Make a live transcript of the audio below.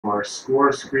our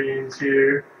score screens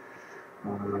here.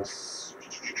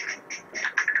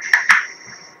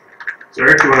 So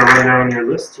Eric, you want to run down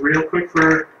your list real quick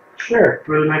for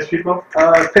the nice people?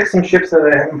 I picked some ships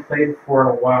that I haven't played for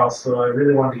in a while, so I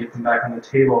really wanted to get them back on the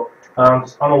table. On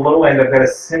the low end, I've got a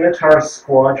Scimitar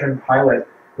Squadron pilot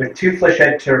with 2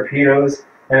 Flechette torpedoes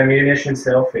and a munitions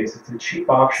sailface. It's a cheap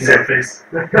option. Sailface.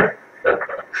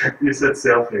 You said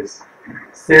sailface.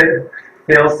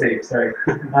 Failsafe, sorry.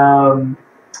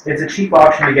 It's a cheap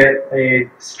option to get a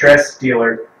stress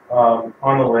dealer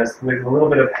on the list with a little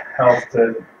bit of health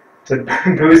to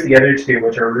boost the other 2,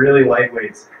 which are really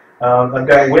lightweights. I've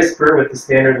got Whisper with the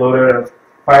standard loadout of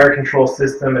fire control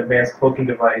system, advanced cloaking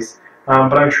device,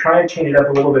 but I'm trying to change it up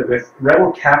a little bit with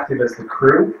Rebel Captive as the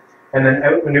crew, and then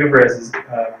Outmaneuver as his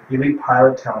elite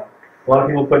pilot talent. A lot of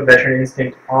people put Veteran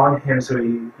Instinct on him so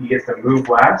he gets to move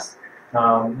last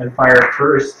and fire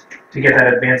first to get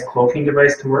that advanced cloaking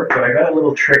device to work, but I got a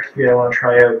little trick here I want to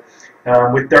try out.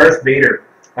 With Darth Vader,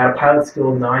 at a pilot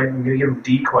skill 9, I'm going to give him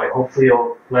Decoy. Hopefully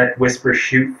he'll let Whisper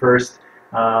shoot first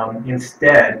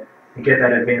instead and get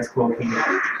that advanced cloaking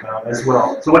as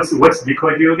well. So what's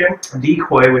Decoy do again?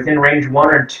 Decoy, within range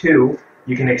 1 or 2,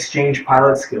 you can exchange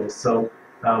pilot skills. So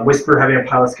Whisper having a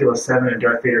pilot skill of 7 and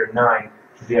Darth Vader 9.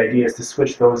 The idea is to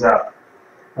switch those up.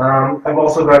 I've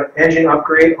also got engine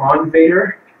upgrade on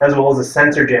Vader, as well as a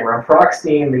sensor jammer. I'm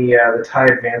proxying the TIE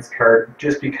Advanced card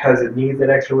just because it needs that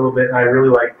extra little bit, and I really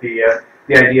like the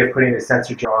idea of putting the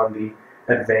sensor jammer on the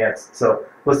Advanced. So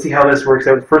let's see how this works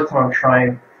out. First time I'm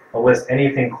trying to list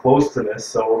anything close to this,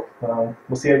 so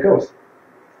we'll see how it goes.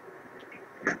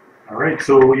 All right,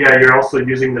 so yeah, you're also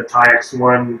using the TIE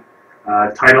X1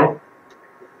 title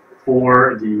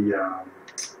for the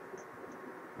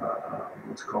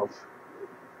what's it called?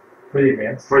 For the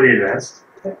Advanced. For the Advanced.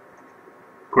 Okay.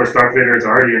 Of course, Darth Vader is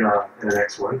already in an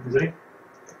X1, isn't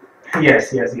he?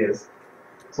 Yes, he is.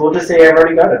 So we'll just say I've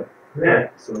already got it. Yeah,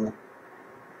 so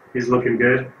he's looking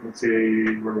good. Let's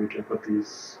see where we can put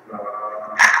these.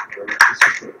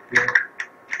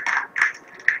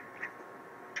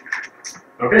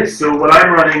 Okay, so what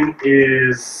I'm running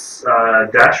is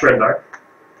Dash Rendar,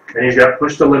 and he's got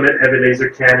push to limit, heavy laser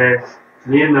cannon,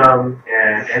 Nien,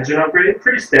 and engine upgrade.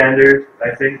 Pretty standard,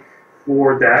 I think,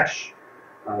 for Dash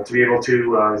to be able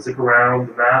to zip around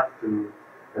the map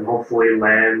and hopefully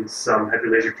land some heavy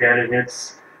laser cannon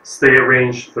hits. Stay at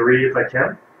range 3 if I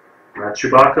can.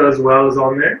 Chewbacca as well is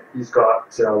on there. He's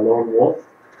got Lone Wolf,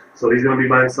 so he's going to be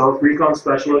by himself. Recon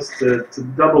Specialist to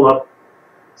double up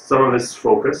some of his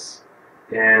focus,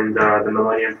 and the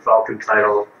Millennium Falcon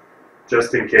title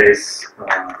just in case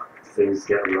things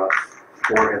get rough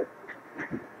for him.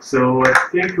 So I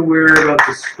think we're about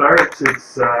to start.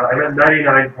 It's I'm at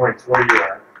 99 points. What are you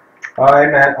at?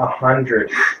 I'm at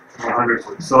 100. 100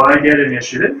 points. So I get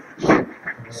initiative.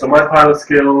 So my pilot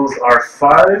skills are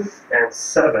 5 and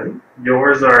 7.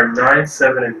 Yours are 9,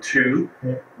 7, and 2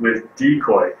 with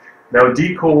Decoy. Now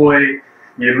Decoy,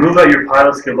 you move out your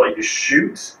pilot skill, but you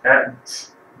shoot at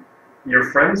your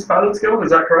friend's pilot skill. Is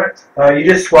that correct? You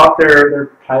just swap their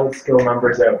pilot skill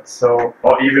numbers out. So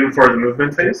even for the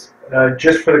movement phase?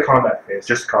 Just for the combat phase.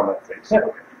 Just combat phase. Yeah.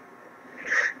 Okay.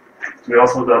 So we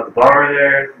also got the bar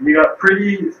there. You got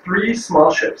 3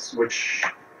 small ships, which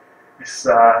is,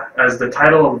 as the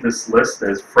title of this list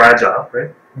is Fragile,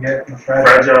 right? Yeah,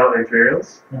 Fragile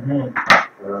Imperials.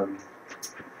 Mm-hmm.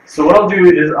 So what I'll do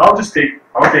is I'll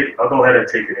go ahead and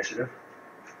take initiative.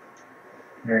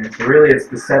 Right. So really, it's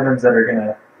the 7s that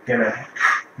are gonna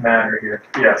matter here.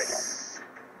 Yes.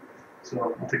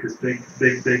 So I'll take this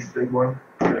big one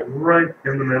right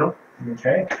in the middle.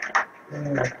 Okay.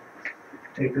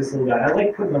 Take this little guy. I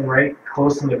like putting them right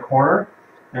close in the corner.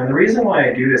 And the reason why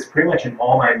I do this pretty much in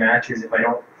all my matches, if I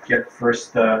don't get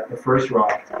the first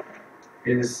rock,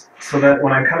 is so that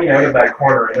when I'm coming out of that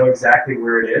corner, I know exactly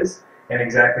where it is and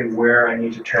exactly where I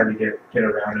need to turn to get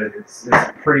around it. It's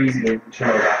pretty easy to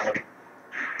know that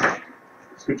one.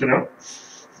 It's good to know.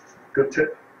 Good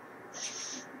tip.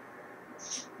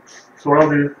 So what I'll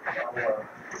do,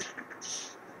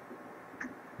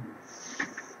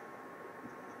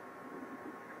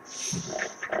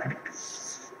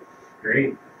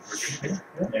 Great.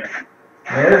 Yeah.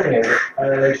 And the other thing is,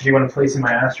 actually when I'm placing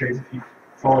my asteroids, if you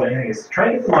follow anything, is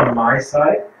trying to get them on my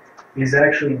side is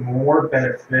actually more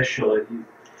beneficial.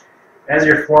 As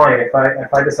you're flying, if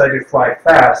I decide to fly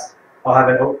fast, I'll have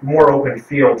a more open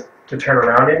field to turn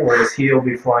around in, whereas he'll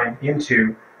be flying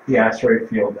into the asteroid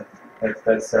field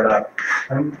that's set up.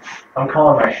 I'm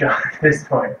calling my shot at this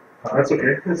point. That's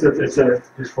okay. It's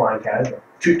just flying casual.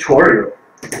 Tutorial.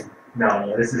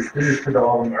 No, this is for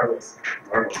all the marbles.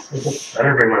 Marbles. I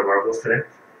didn't bring my marbles today.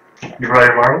 You brought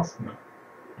your marbles? No.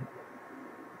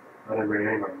 I didn't bring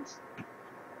any marines.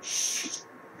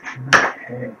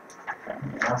 Okay.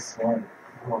 Last one.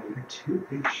 Oh, we have 2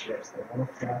 big ships. They want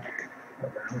to fly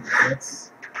around.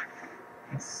 Let's.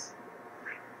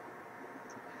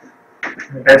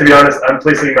 And to be honest, I'm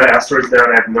placing my asteroids down.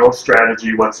 I have no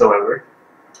strategy whatsoever.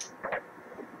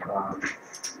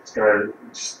 Just gonna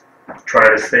try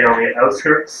to stay on the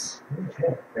outskirts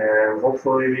and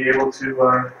hopefully be able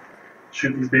to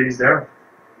shoot these babies down.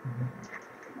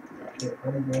 Okay,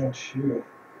 I'm going to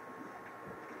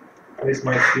place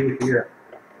my 2 here.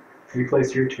 You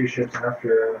place your 2 ships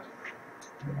after.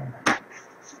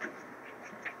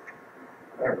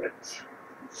 All right.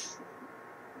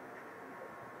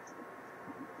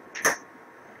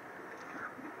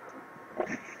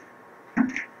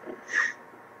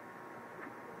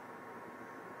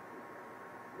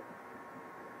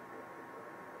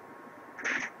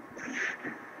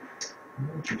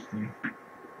 Interesting.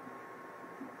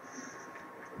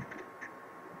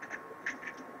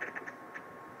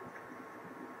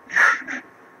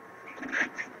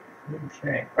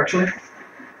 Okay. Actually,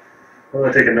 I'm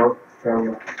gonna take a note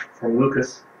from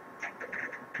Lucas.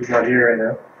 He's not here right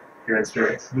now. Here in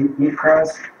spirits. Loot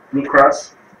cross? Luke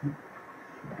Cross.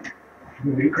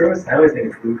 Lucrose? I always think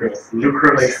it's Lucrose.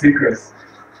 Lucrose. Like sucrose.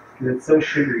 Because it's so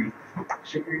sugary.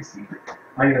 Sugary sweet.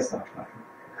 I'm gonna stop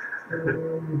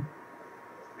talking.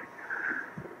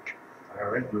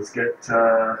 Alright, let's get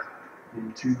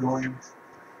into going.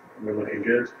 We're looking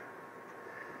good.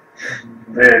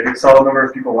 Hey, a good solid number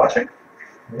of people watching.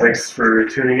 Thanks for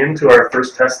tuning in to our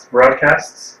first test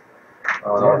broadcasts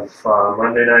of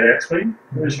Monday Night X-Wing.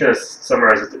 I'm just going to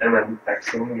summarize it to M and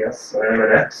X-Wing, yes, or M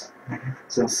and X,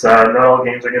 since not all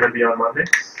games are going to be on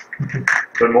Mondays,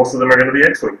 but most of them are going to be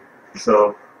X-Wing.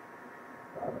 So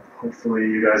hopefully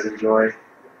you guys enjoy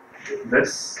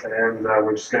this, and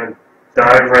we're just going to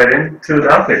dive right into the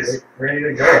battle phase. Ready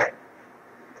to go.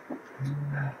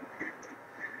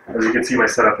 As you can see, my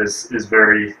setup is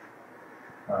very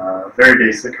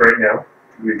basic right now.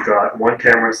 We've got one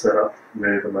camera set up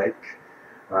with a mic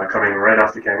coming right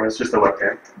off the camera. It's just a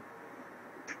webcam.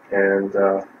 And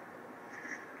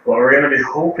what we're going to be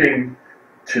hoping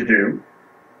to do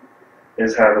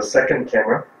is have a second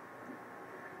camera,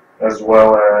 as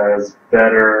well as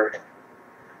better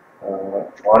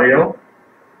audio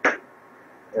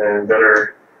and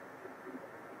better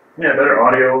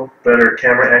audio, better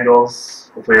camera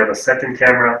angles. Hopefully have a second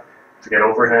camera to get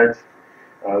overhead.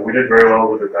 We did very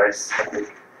well with the dice. I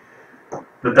think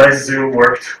the dice zoom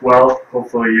worked well.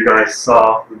 Hopefully you guys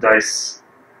saw the dice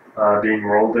being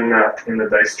rolled in the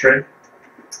dice tray.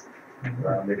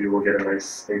 Maybe we'll get a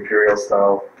nice Imperial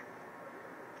style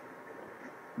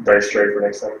dice tray for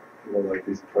next time. You know, like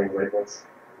these plain white ones.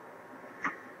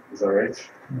 Is that right?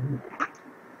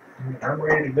 I'm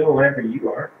ready to go whenever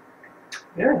you are.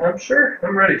 Yeah, I'm sure.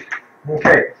 I'm ready.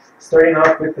 Okay, starting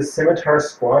off with the Scimitar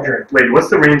Squadron. Wait, what's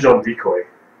the range on Decoy?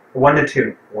 1 to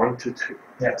 2. 1 to 2.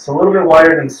 Yeah, so a little bit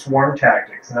wider than Swarm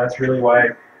Tactics, and that's really why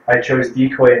I chose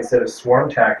Decoy instead of Swarm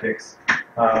Tactics.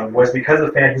 Was because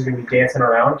the Phantom's going to be dancing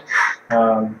around.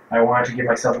 I wanted to give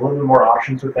myself a little bit more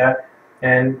options with that.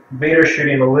 And Vader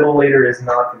shooting a little later is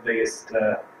not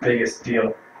the biggest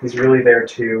deal. He's really there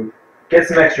to get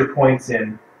some extra points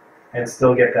in and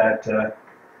still get that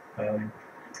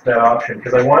option.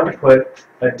 Because I wanted to put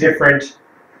a different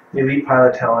elite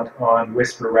pilot talent on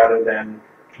Whisper rather than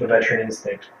the Veteran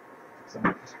Instinct. So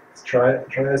let's try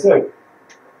this out.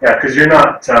 Yeah, because you're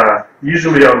not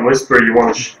usually on Whisper. You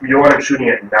want him shooting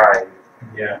at 9.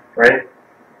 Yeah. Right.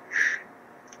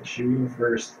 Shooting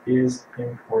first is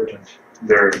important.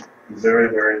 Very, very,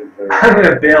 very, very. I'm going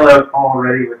to bail out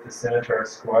already with the Scimitar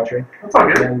Squadron. That's all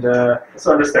good. And that's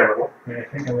understandable. I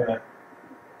think I'm going to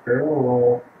barrel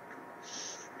roll.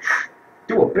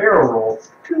 Do a barrel roll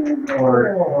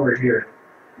over here.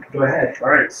 Go ahead. All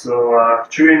right. So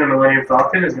shooting the Millennium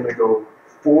Falcon is going to go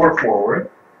 4 forward.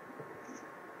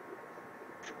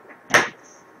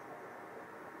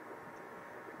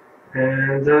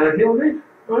 And he'll lead.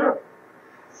 Oh yeah.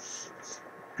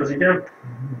 Because he can.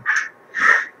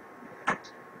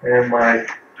 And my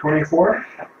 24.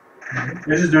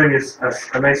 This is doing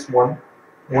a nice one.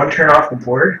 One turn off the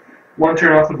board. One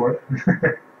turn off the board.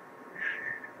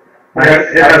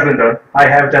 It has been done. I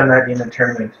have done that in a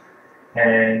tournament.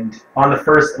 And on the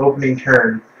first opening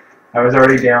turn, I was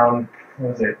already down,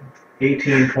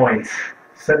 18 points.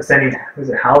 Sending,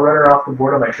 Hal Runner off the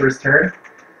board on my first turn?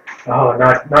 Oh,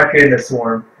 not good in the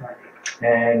Swarm.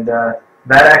 And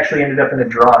that actually ended up in a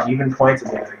draw, even points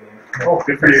at the end of the game. Oh,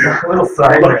 good for you. A little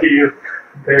side. Lucky you.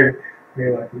 Very,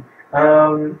 very lucky.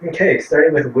 Okay,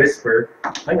 starting with Whisper,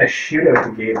 I'm going to shoot out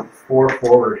the gate 4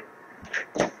 forward.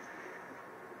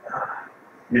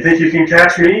 You think you can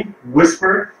catch me?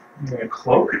 Whisper. I'm gonna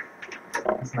cloak.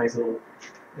 This nice little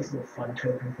fun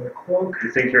token for the cloak.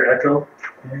 You think you're Echo?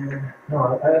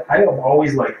 No, I don't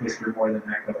always like Whisper more than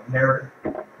Echo. Never.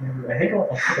 I think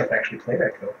I've actually played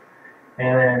Echo.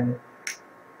 And then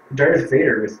Darth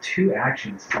Vader with 2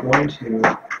 actions. It's going to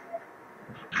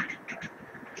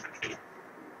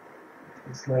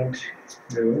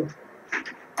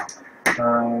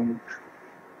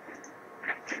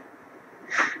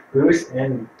boost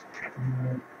and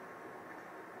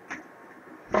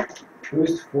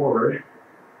boost forward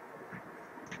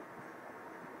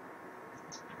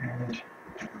and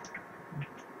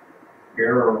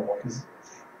barrel roll because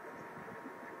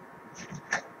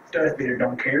Darth Vader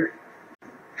don't care.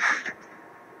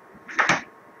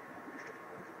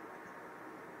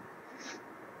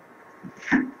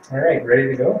 Alright, ready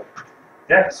to go?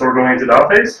 Yeah, so we're going into dot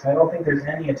phase? I don't think there's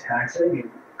any attacks. I think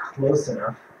you're close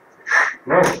enough.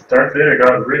 No, Darth Vader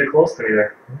got really close to me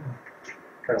there.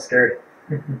 Kind of scary.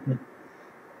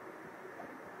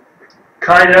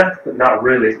 Kinda, but not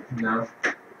really. No.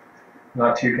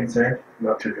 Not too concerned?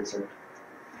 Not too concerned.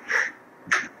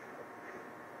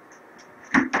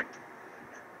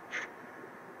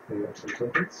 Clean up some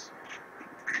tokens.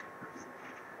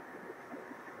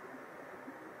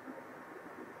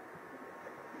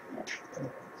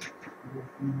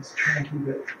 Let's try and keep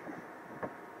it.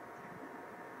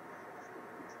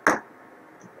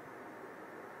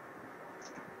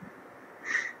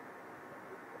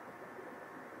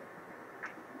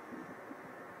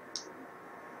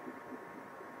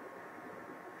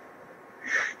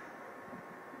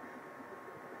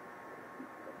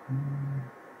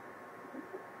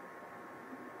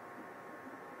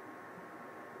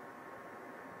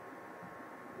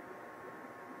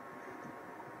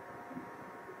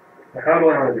 How do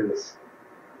I want to do this?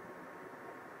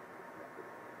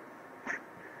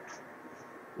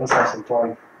 Let's have some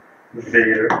fun with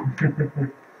Vader.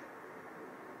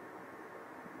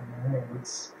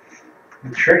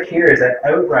 The trick here is that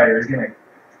Outrider is going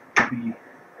to be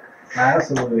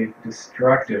absolutely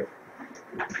destructive.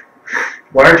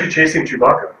 Why aren't you chasing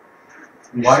Chewbacca?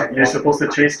 Why? You're supposed to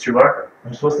chase Chewbacca.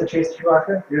 I'm supposed to chase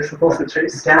Chewbacca? You're supposed to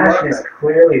chase Dash Chewbacca. is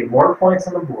clearly more points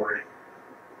on the board.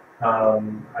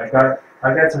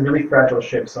 I've got some really fragile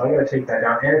ships, so I'm going to take that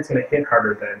down, and it's going to hit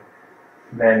harder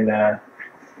than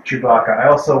Chewbacca. I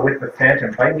also, with the Phantom,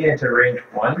 if I can get into range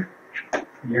 1,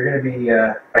 you're going to be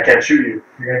I can't shoot you.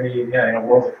 you're going to be in a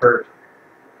world of hurt.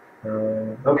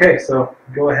 Okay, so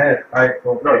go ahead.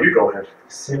 Well, No, you go ahead.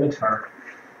 Scimitar.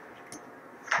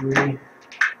 3.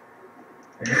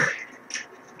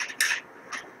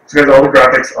 So guys, all the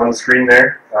graphics on the screen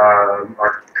there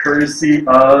are courtesy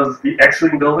of the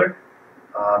X-Wing Builder.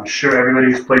 I'm sure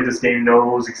everybody who's played this game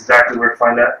knows exactly where to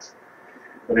find that.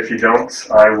 But if you don't,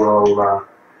 I will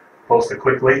post a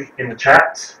quick link in the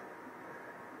chat.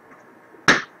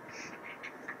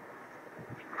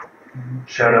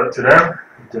 Shout out to them.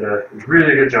 Did a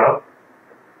really good job.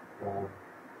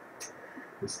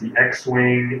 It's the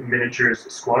X-Wing Miniatures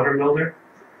Squadron Builder.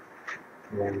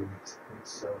 And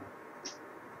it's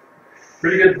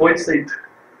pretty good. Void State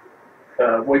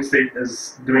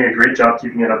is doing a great job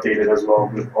keeping it updated as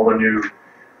well with all the new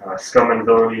scum and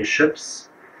villainy ships.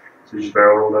 So you just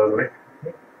barrel roll out of the way.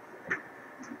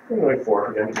 I'm going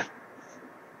 4 again.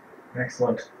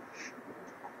 Excellent.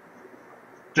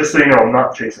 Just so you know, I'm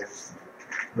not chasing.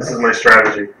 This is my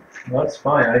strategy. Well, that's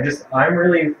fine. I'm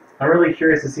really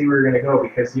curious to see where you're going to go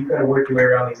because you've got to work your way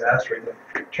around these asteroids.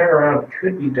 The turnaround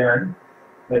could be done,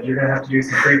 but you're going to have to do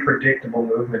some pretty predictable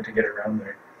movement to get around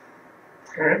there.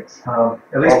 Alright.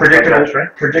 At least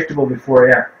predictable before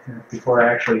I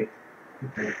actually.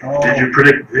 Oh. Did you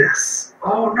predict this?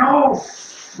 Oh no!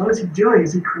 What is he doing?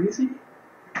 Is he crazy?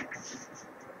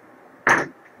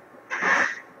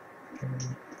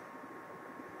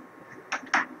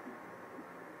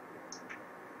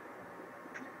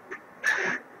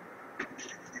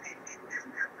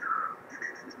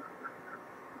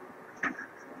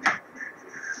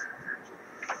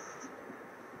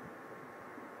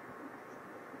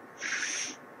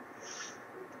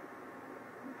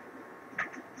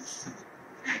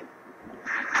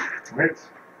 Right.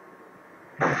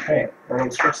 Okay.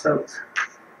 I'm stressed out.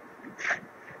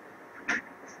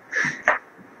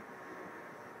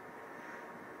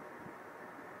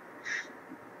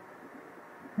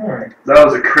 Alright. That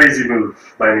was a crazy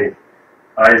move by me.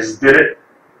 I just did it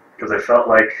because I felt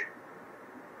like,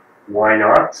 why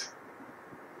not?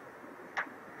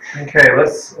 Okay,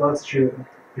 let's shoot.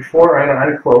 Before I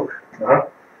uncloak,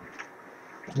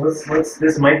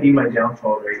 this might be my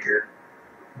downfall right here.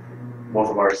 Both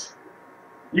of ours.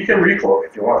 You can recloak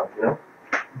if you want, you know?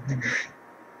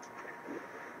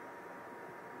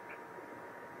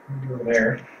 Go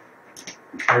there.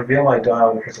 Reveal my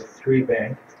dial, which is a 3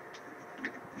 bank.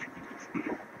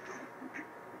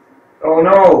 Oh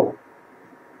no!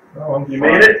 Oh, You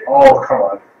made it? Oh, come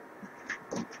on.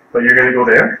 But you're gonna go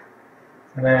there?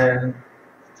 And then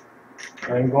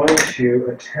I'm going to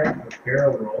attempt a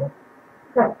barrel roll.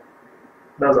 Huh.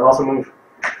 That was an awesome move.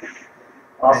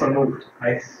 Awesome move.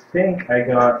 I think I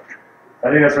got. I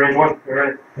think that's range 1. You're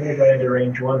right. I think I got into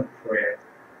range 1 for you.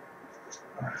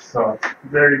 So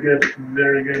Very good.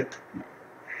 Very good.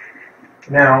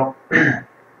 now,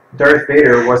 Darth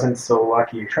Vader wasn't so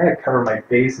lucky. Trying to cover my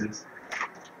bases,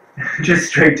 just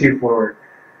straight too forward.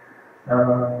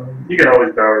 You can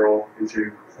always barrel roll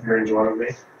into range 1 of me.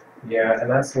 Yeah, and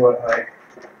that's what I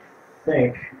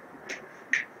think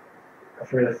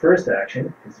for the first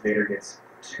action, because Vader gets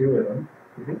 2 of them.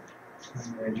 I'm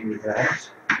going to do that.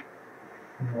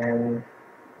 And then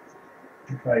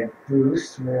if I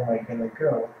boost, where am I going to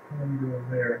go? I'm going to go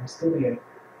there. I'm still being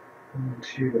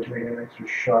 2, but do I get an extra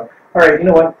shot? Alright, you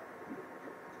know what?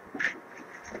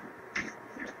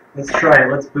 Let's try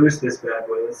it. Let's boost this bad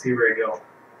boy. Let's see where I go.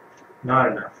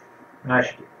 Not enough. I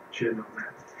should have known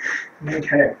that.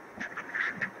 Okay.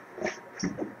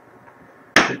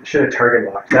 Should have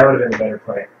target locked. That would have been a better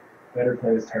play. Better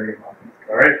play was target locking.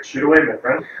 Alright, shoot away, my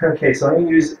friend. Okay, so I'm going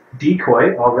to use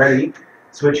Decoy already,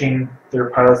 switching their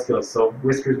pilot skills. So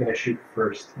Whisker's going to shoot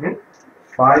first.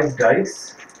 5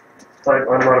 dice. 5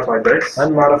 unmodified dice.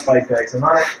 Unmodified dice. I'm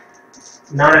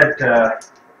not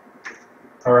at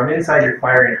or I'm inside your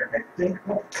firing area. I think.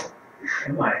 Oh,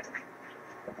 am I?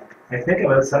 I think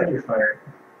I'm outside your firing.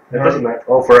 It doesn't matter.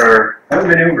 Oh, for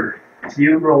Outmaneuver. So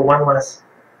you roll one less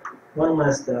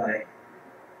die.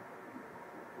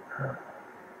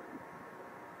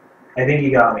 I think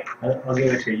you got me. I'll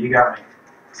give it to you. You got me.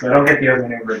 So I don't get the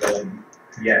outmaneuver ability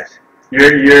yet. You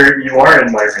are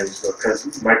in my range though,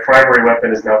 because my primary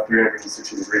weapon is now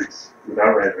 360 degrees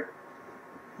without Rendar.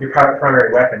 Your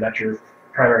primary weapon, not your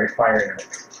primary firing area.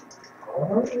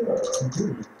 Oh.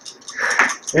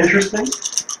 Interesting.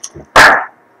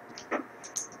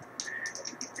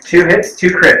 2 hits, 2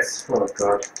 crits. Oh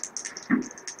god.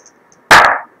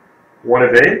 1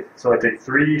 evade, so I take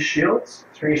 3 shields.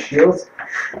 3 shields.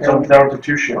 So I'm down to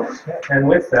 2 shields. And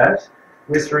with that,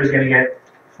 Whisper is going to get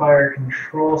fire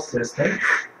control system.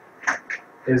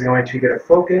 Is going to get a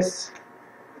focus,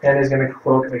 and is going to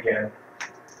cloak again.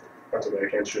 That's okay, I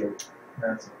can't shoot him.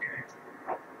 That's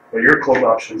okay. Well, your cloak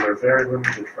options are very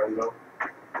limited, friendo.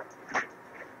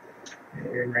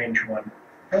 You're in range 1.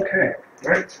 Okay.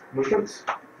 Right, movements.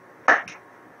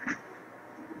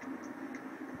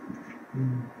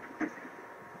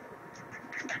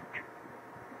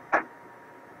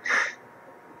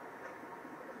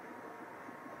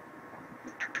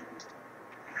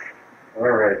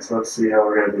 Alright, so let's see how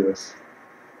we're going to do this.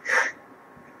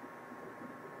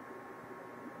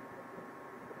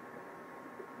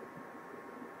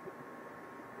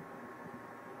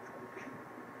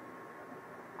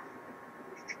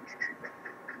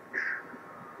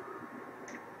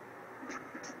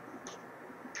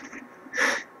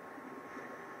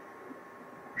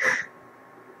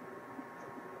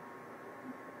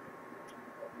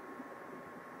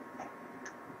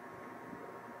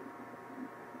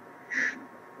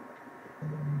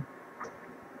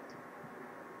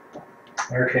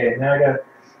 Okay,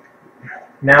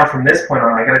 now from this point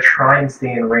on, I got to try and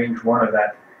stay in range 1 of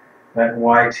that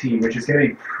YT, which is going to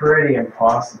be pretty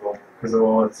impossible because of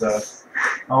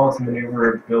all its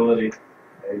maneuverability.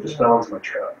 Yeah, you just fell into my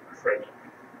trap, my friend.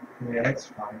 Yeah, that's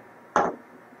fine.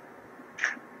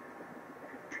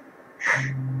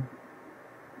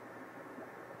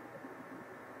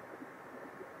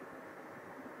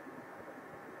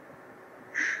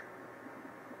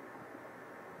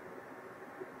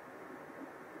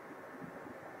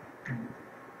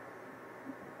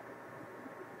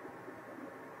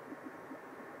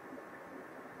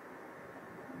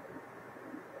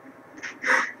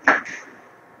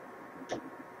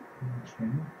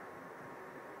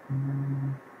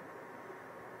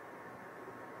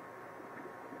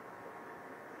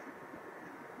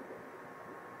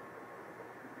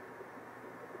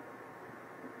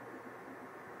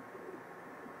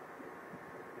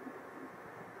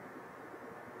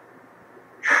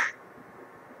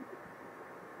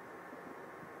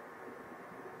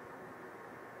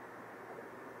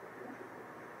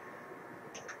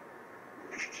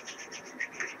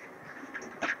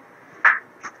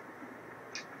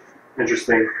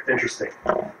 Interesting.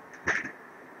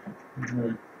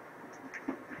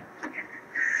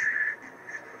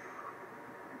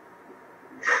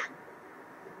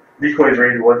 Decoy's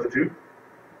range 1 to 2.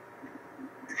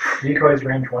 Decoy's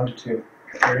range 1 to 2.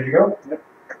 Ready to go? Yep.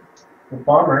 The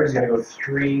bomber is going to go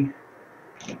 3.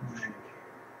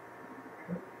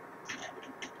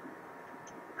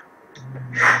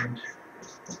 And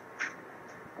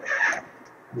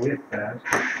with that,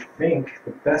 I think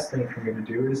the best thing for me to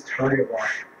do is target lock.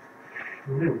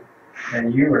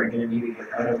 And you are going to need to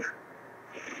get out of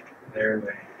their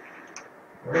way.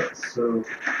 Alright, so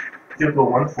he'll go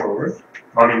 1 forward.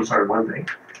 I mean, sorry, 1 thing.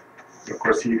 Of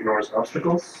course, he ignores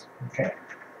obstacles. Okay.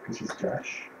 Because he's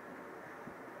dash.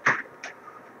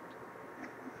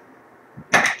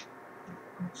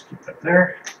 Let's keep that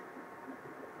there.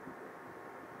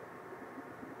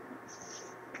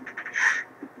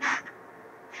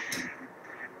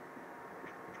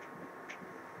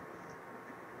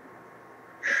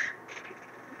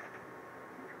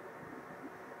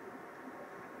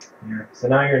 Yeah. So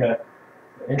now you're in an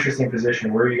interesting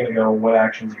position. Where are you going to go? What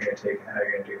actions you're going to take, and how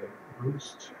you're going to do them?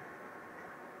 Boost.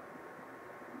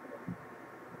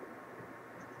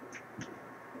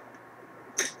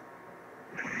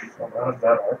 So I'm out of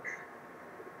that arc.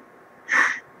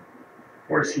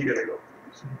 Where's he gonna go?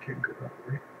 So he can't go that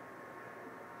way.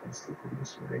 Let's still go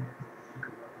this way. Go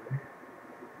that way.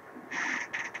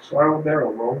 So I will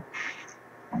barrel roll.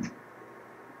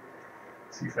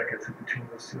 See if I get to between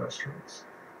those 2 asteroids.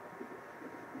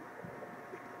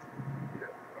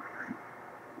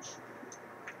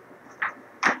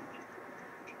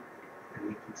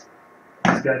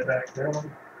 This guy back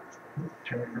down.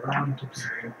 Turn it around. Oops.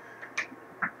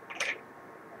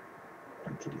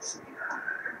 Let's see.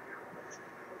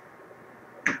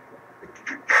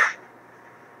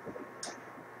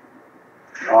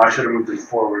 Oh, I should have moved it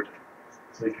forward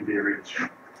so he can be a reach.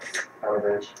 Out of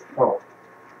range. Oh.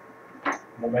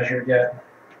 No measure yet.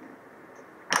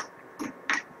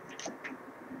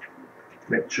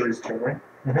 Make choice turn right.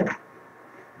 Mm-hmm.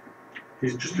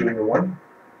 He's just doing a 1.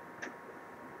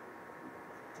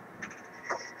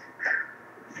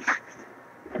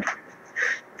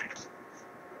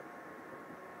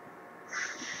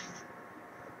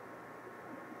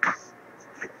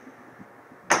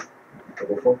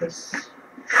 Double focus.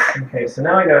 Okay, so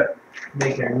now I got to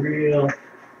make a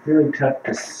really tough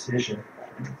decision.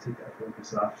 Let's take that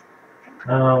focus off.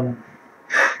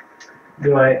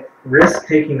 Do I risk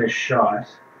taking the shot,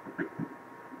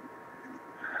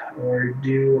 or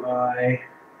do I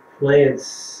play it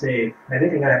safe? I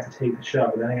think I'm going to have to take the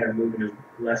shot, but then I got to move into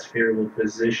a less favorable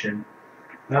position.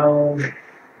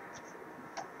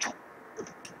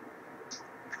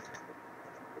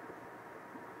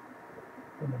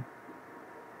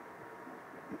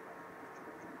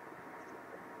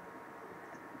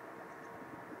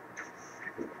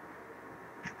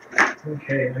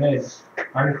 Okay, I'm going to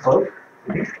uncloak,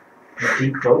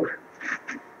 decloak.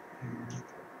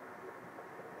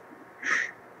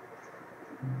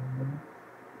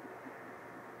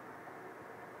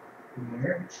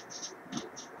 There.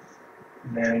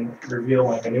 And then reveal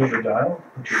my maneuver dial,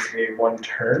 which is a 1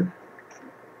 turn.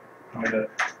 I'm going to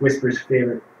Whisper's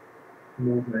favorite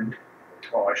movement.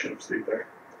 Oh, I should have stayed there.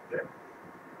 Yeah.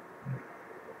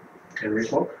 And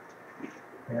resmoke.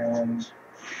 And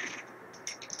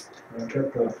I've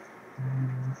got the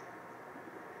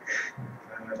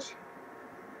that.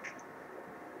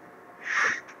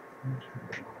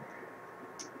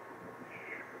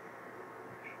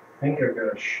 I think I've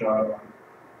got a shot on.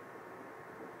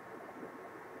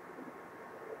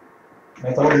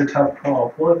 That's always a tough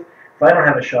call. Well, if I don't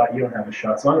have a shot, you don't have a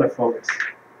shot, so I'm going to focus.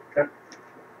 Okay.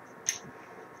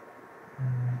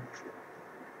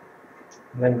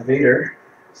 And then Vader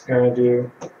is going to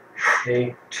do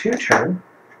a 2 turn.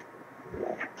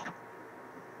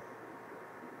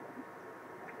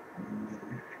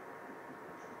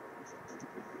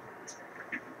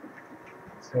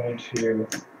 It's going to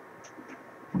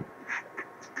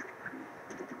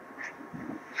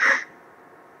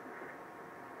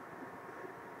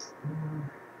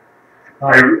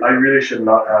I really should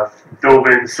not have dove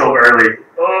in so early.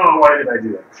 Oh, why did I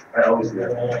do that? I always do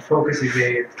that. Focus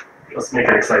evade Let's make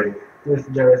it exciting.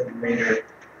 with Darth and Vader.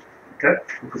 Okay,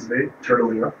 focus evade,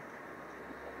 turtling up.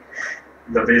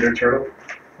 The Vader turtle.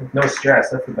 With no stress,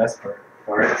 that's the best part.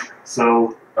 Alright,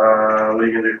 so what are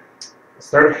you gonna do?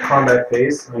 Start of combat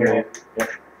phase. Okay. Yep.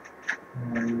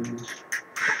 And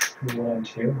 1 and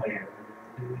 2.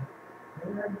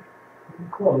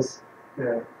 Close.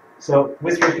 Yeah. So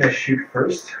Whisper's going to shoot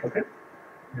first. Okay.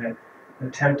 And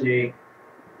attempt a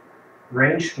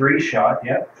range 3 shot.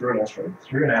 Yep. Through an asteroid.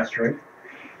 Through an asteroid.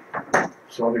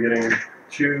 So I'll be getting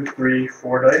 2, 3,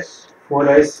 4 dice. 4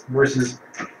 dice versus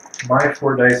my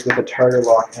 4 dice with a target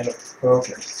lock and a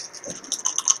focus.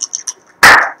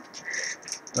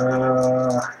 I'm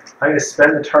going to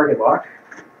spend the target lock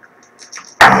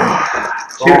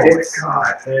Two Oh hits. my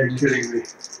god, are you And kidding me?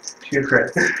 2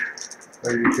 crits.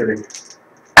 Are you kidding?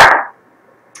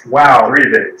 Wow.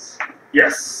 3 days.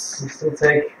 Yes. You still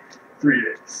take. 3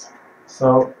 days.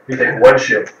 So You take 1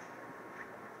 shield.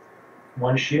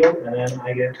 1 shield, and then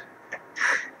I get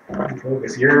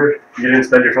focus. You didn't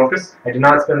spend your focus? I did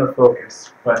not spend the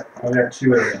focus, but I got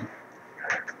 2 of them.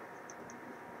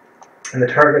 And the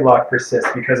target lock persists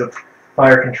because of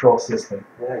fire control system.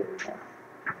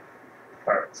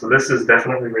 Alright, so this is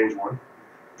definitely range 1.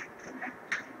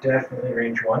 Definitely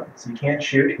range 1, so you can't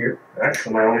shoot here. Alright, so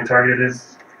my only target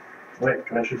is... Wait,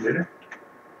 can I shoot Vader?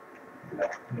 No.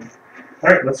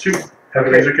 Alright, let's shoot. Have a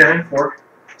Okay. laser cannon, 4.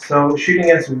 So shooting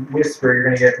against Whisper, you're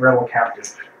going to get Rebel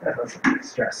Captive. Yeah, that's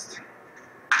Stressed.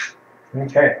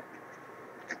 Okay.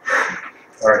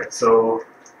 Alright, so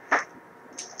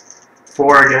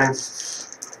 4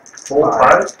 against 4,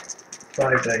 5?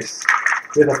 5 dice.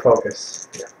 With a focus.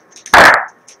 Yeah.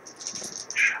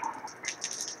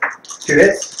 2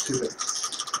 hits. 2 hits.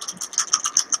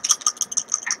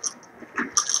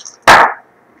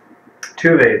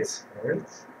 2 evades. Alright.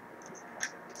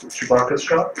 Chewbacca's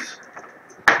shot.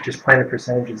 Just playing the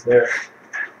percentages there.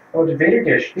 Oh, did Vader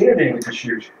get? Vader didn't get to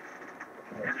shoot.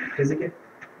 Does he get?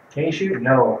 Can he shoot?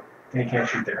 No, he can't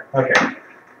shoot there. Okay.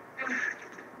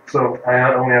 So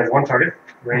I only have 1 target.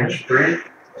 Range 3.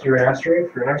 Through an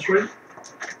asteroid. For an asteroid.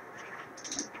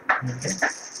 Okay.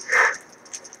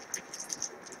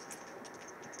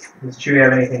 Does Chewie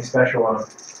have anything special on him?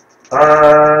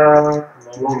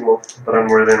 Lone wolf, but I'm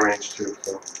within range 2,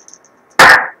 so.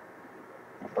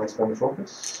 I'll spend the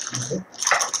focus. Okay.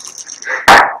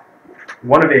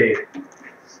 1 evade.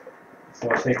 So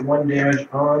I'll take 1 damage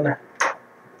on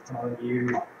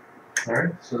you.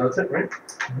 Alright, so that's it, right?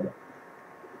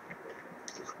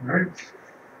 Alright.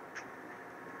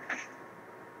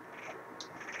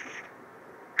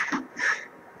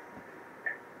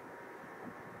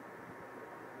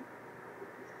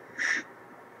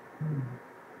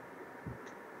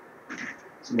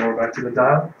 So now we're back to the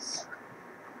dials.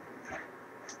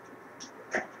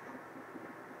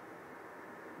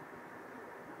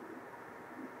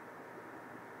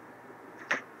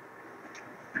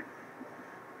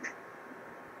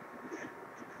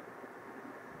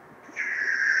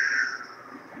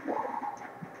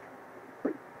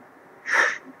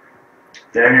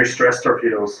 Damn your stress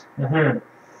torpedoes. Mm-hmm.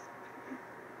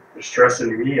 You're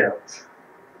stressing me out.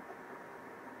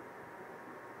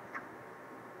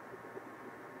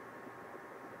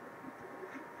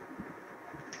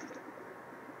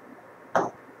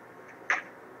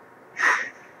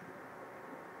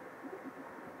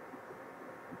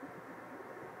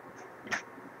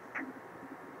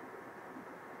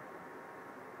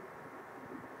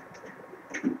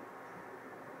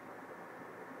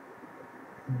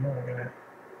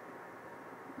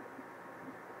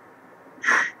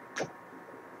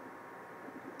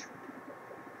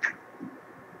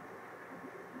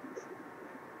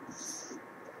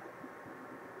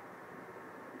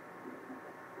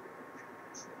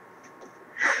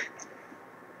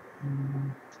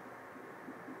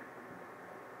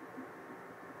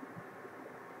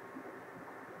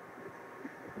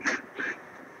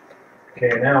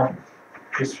 Okay, now,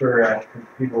 just for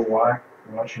people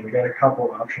watching, we got a couple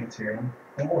options here.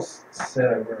 I'm almost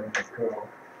said where I'm going to go.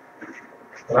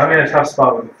 But I'm in a tough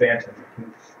spot with the Phantom. I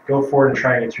can go forward and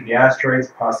try and get through the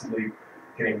asteroids, possibly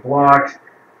getting blocked,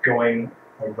 going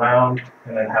around,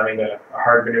 and then having a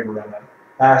hard maneuver around that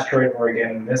asteroid, or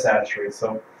again in this asteroid.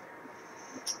 So,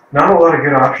 not a lot of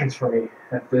good options for me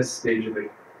at this stage of the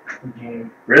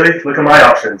game. Really? Look at my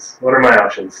options. What are my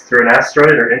options? Through an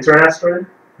asteroid or into an asteroid?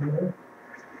 Mm-hmm.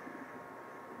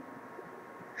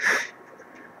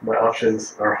 My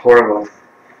options are horrible.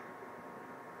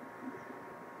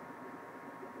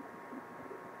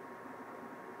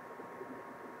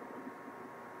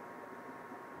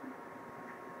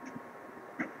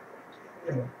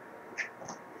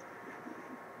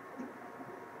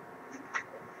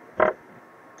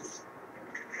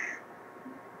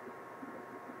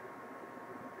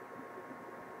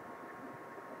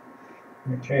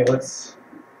 Okay, let's.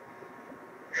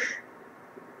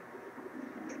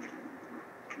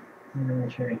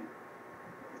 Okay.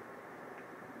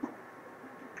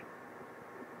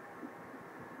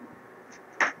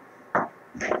 I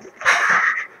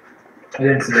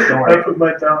didn't see it, don't I worry. put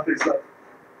my down face up.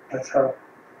 That's how.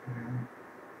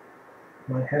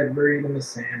 My head buried in the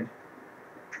sand.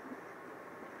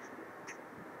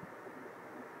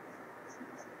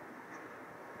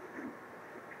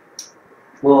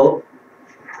 Well,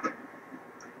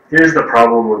 here's the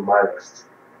problem with my list.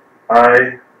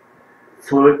 I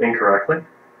flew it incorrectly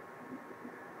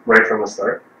right from the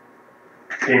start.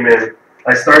 came in.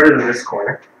 I started in this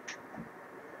corner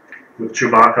with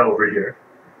Chewbacca over here.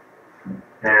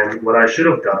 And what I should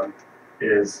have done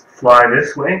is fly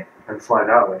this way and fly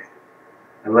that way.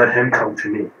 And let him come to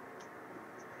me.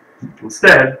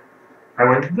 Instead, I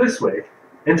went this way,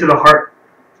 into the heart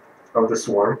of the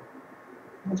swarm.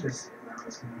 I'll just see if that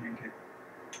was going to make it.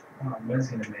 Oh, it was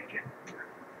going to make it.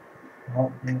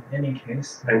 Well, in any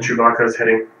case... And Chewbacca's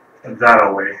heading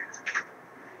that way.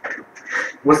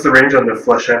 What's the range on the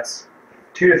flechettes?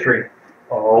 2 to 3.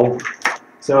 Oh.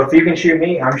 So if you can shoot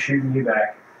me, I'm shooting you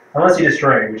back. Unless you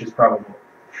destroy me, which is probable.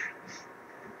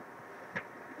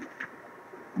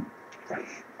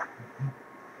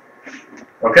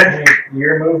 Okay.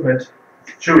 Your movement.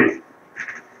 Chewie.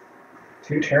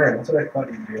 2 turn. That's what I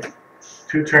thought you'd do.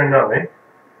 2 turn that way.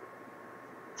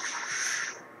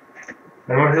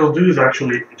 And what he'll do is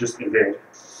actually just invade.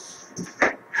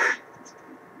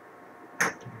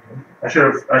 I should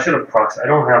have proxied. I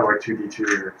don't have like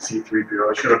 2D2 or C3PO.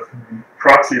 I should have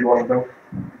proxied one of them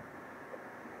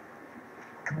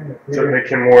to make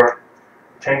him more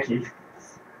tanky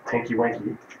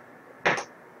wanky.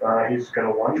 He's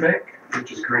gonna 1 bank,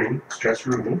 which is green, stress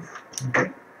remove.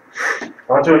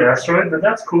 Onto an asteroid, but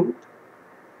that's cool.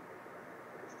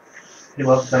 He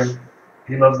loves them.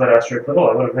 He loves that asteroid play. Oh,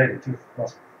 I would have made it too.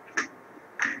 Awesome.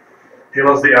 He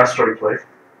loves the asteroid play.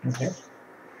 Okay.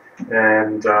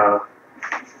 And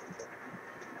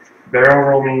barrel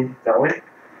roll me that way.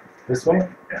 This way?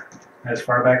 Yeah. As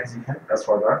far back as you can? As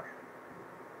far back.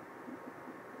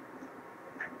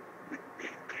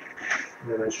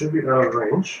 And I should be out of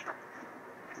range.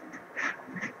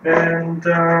 And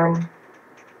I'm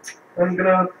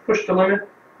gonna push the limit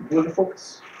with a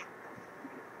focus.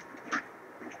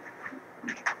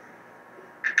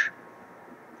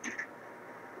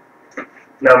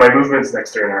 Now my movements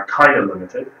next turn are kind of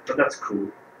limited, but that's cool.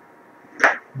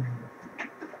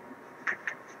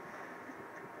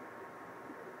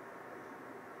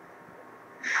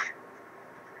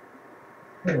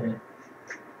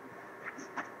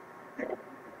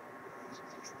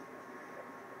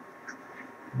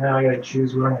 Now I gotta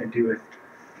choose what I'm gonna do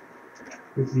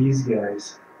with these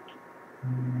guys.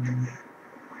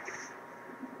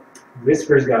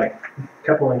 Whisper's got a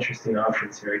couple interesting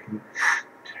options here. I can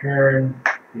turn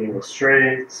the angle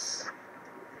straights.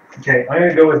 Okay, I'm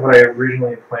gonna go with what I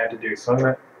originally planned to do. So I'm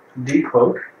gonna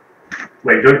decloak.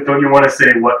 Wait, don't you want to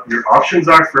say what your options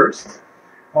are first?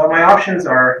 My options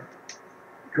are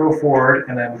go forward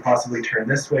and then possibly turn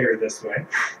this way or this way,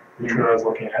 which is what I was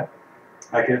looking at.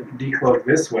 I could decloak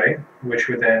this way, which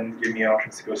would then give me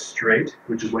options to go straight,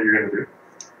 which is what you're going to do.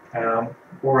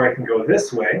 Or I can go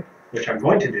this way, which I'm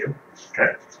going to do.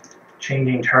 Okay.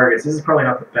 Changing targets. This is probably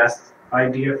not the best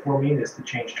idea for me, is to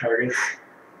change targets.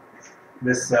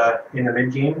 This in the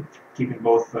mid game, keeping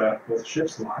both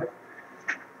ships alive.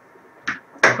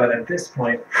 But at this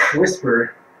point,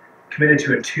 Whisper committed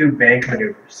to a 2 bank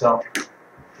maneuver. So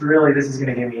really, this is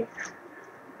going to give me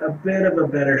a bit of a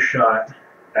better shot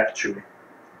at Chewie.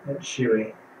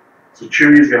 So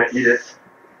Chewie's going to eat it.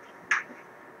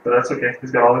 But that's okay.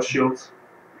 He's got all his shields.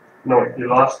 No, he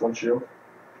lost 1 shield.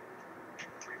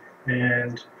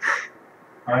 And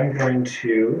I'm going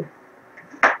to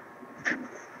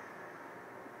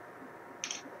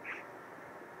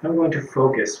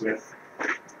focus with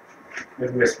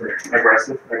Whisper.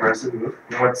 Aggressive move.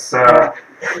 What's the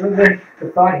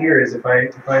thought here is if I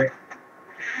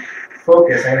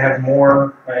focus, I'm gonna have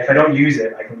more. If I don't use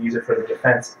it, I can use it for the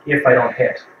defense if I don't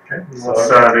hit. Okay. So what's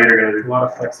Vader gonna do? A lot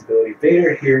of flexibility.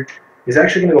 Vader here is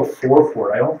actually gonna go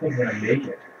 4-4. I don't think I'm gonna make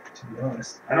it, to be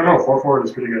honest. I don't know. 4-4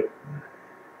 is pretty good.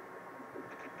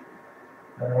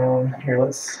 Here,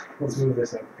 let's move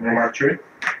this up. Can I mark Chewie?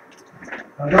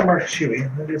 Don't mark Chewie.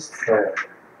 I'll just mark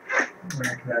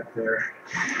that there.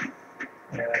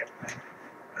 Yeah,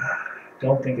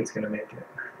 don't think it's gonna make it.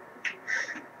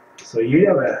 So you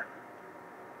have a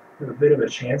bit of a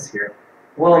chance here.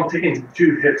 Well, I'm taking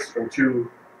 2 hits from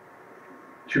two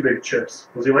big chips.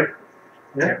 Was he like?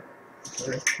 Yeah.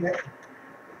 Okay.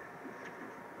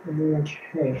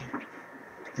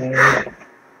 And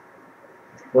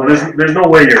well, there's no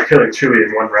way you're killing Chewie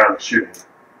in 1 round of shooting.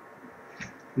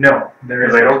 No, there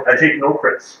is. I take no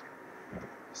crits.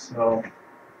 So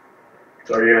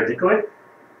are you gonna decoy?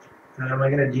 Am I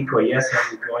gonna decoy? Yes,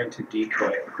 I'm going to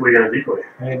decoy. Who are you gonna decoy?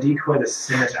 I'm gonna decoy the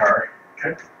Scimitar.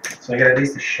 Okay. So I get at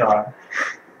least a shot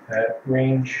at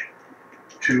range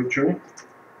 2 of Chewie.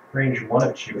 Range 1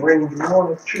 of Chewie. Range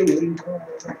 1 of Chewie.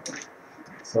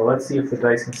 So let's see if the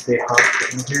dice can stay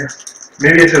hot in here.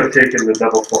 Maybe I should have taken the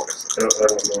double focus. I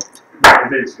don't know.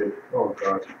 Maybe it's good. Oh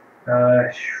god.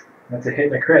 That's a hit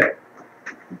and a crit.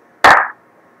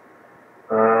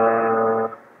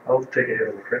 Don't take a hit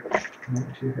on the crit.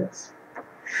 2 hits.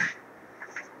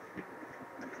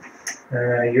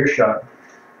 Your shot.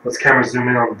 Let's camera zoom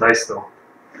in on the dice though.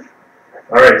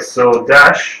 Alright, so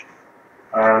dash.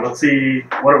 Let's see,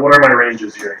 what are my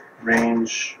ranges here?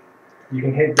 Range. You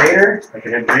can hit Vader. I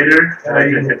can hit Vader, and I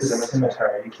you can hit the Scimitar.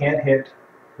 Scimitar. You can't hit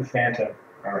the Phantom.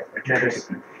 Alright, I can't hit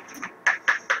the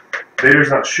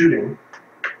Vader's not shooting.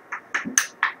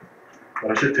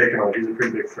 But I should take him out. He's a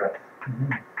pretty big threat.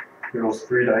 He rolls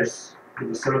 3 dice. With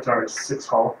the Scimitar, it's 6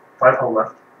 hull. 5 hull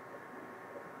left.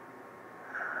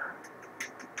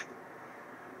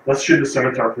 Let's shoot the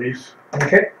Scimitar, please.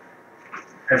 Okay.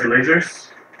 Heavy lasers.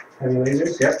 Heavy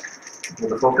lasers, yep.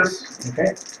 With a focus.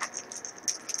 Okay.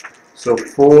 So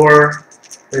 4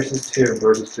 versus 2.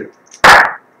 versus 2.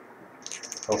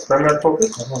 I'll spend that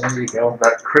focus. Oh, there you go.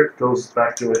 That crit goes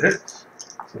back to a hit.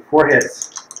 So 4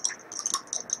 hits.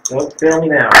 Don't fail me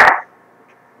now.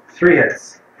 3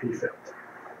 hits. He failed.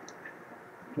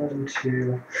 1,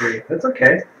 2, 3. That's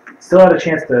okay. Still had a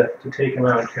chance to take him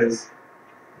out because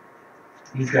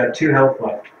he's got 2 health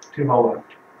left. 2 hull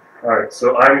left. Alright,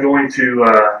 so I'm going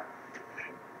to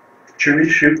Chewie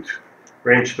shoot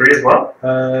range 3 as well.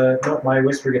 No, my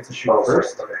Whisper gets to shoot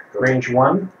first. Okay, Range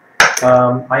 1.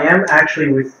 I am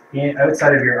actually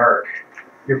outside of your arc,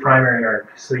 your primary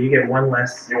arc, so you get 1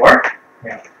 less. You are?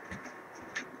 Yeah.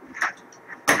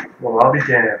 Well, I'll be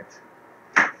damned.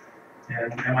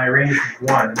 And am I range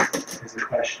 1 is the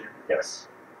question. Yes.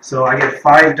 So I get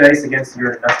 5 dice against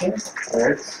your nothings.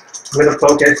 Alright. With a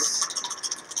focus.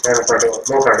 And a target one.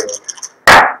 No target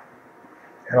one.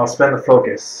 And I'll spend the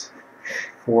focus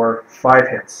for 5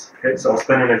 hits. Okay, so I'll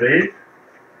spend an evade.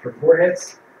 For 4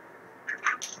 hits.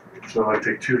 So I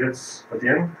take 2 hits at the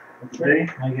end. Okay.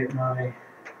 I get my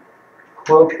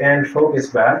cloak and focus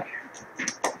back.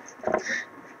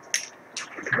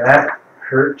 That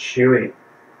hurt Chewie.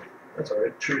 That's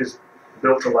alright. Chewie's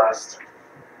built to last.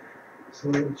 So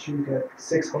you got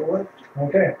 6 hull left?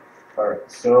 Okay.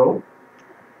 Alright, so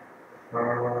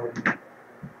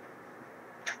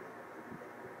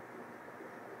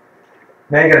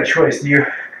now you got a choice. Do you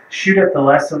shoot at the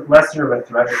lesser of a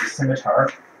threat with the Scimitar,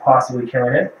 possibly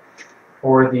killing it,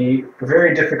 or the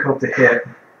very difficult to hit?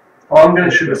 oh, I'm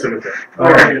gonna shoot the Scimitar.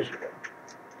 Alright.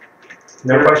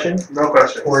 No questions? No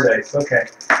questions. 4 dice, okay.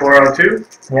 4 out of 2?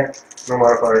 Yep. No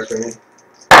modifiers for me.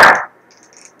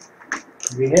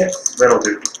 3 hits? That'll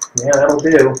do. Yeah, that'll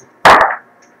do.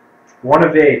 1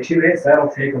 evade, 2 hits, that'll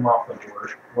take them off the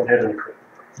board. 1 hit and a crit.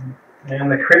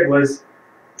 And the crit was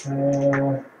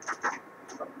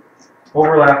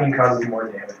overlapping causes more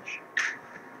damage.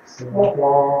 So,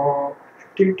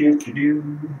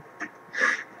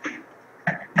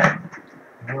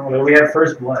 Well, we have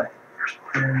first blood.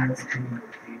 Let's take the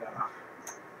feet off.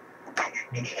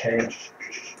 Okay.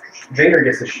 Vader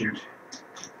gets to shoot.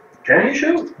 Can you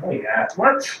shoot? Oh yeah.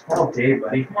 What? All day,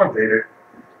 buddy. Come on, Vader.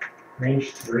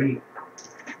 Range 3.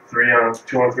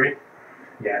 2 on 3?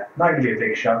 Yeah. Not gonna be a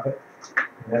big shot, but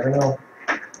you never know.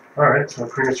 Alright, so I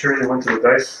prematurely went to the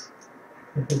dice.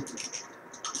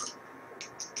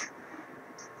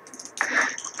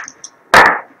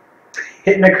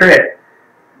 Hitting a crit.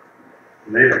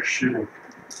 Vader shooting.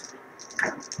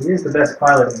 He is the best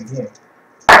pilot in the game.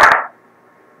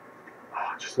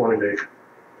 Oh, just 1 evade.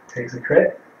 Takes a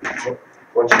crit.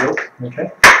 1 shield.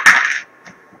 Okay.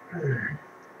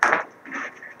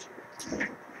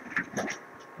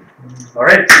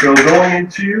 Alright, so going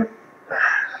into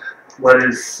what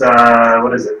is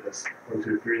it? This 1,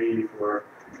 2, 3, 4.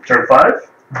 Turn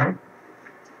 5. Mhm.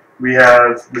 We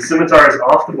have the Scimitar is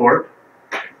off the board.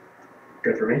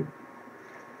 Good for me.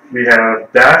 We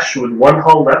have Dash with 1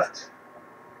 hull left.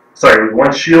 Sorry, with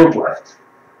 1 shield left.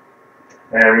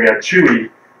 And we have Chewie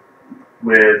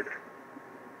with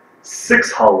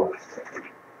 6 hull left.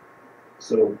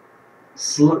 So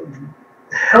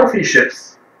healthy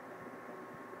ships,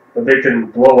 but they can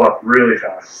blow up really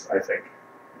fast, I think.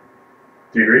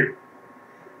 Do you agree?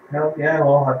 No, yeah,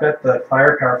 well, I've got the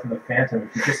firepower from the Phantom.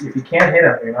 If you can't hit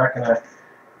him, you're not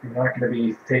gonna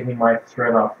be taking my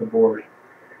threat off the board.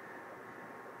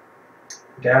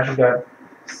 Dash has got.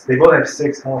 They both have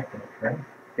 6 health, right?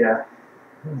 Yeah.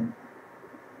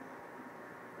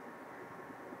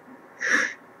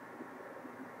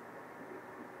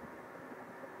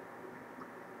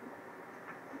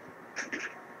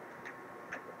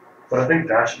 But I think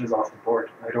Dash is off the board.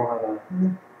 I don't have a.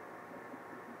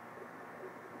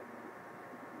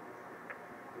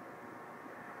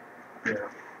 Yeah,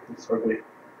 it's ugly.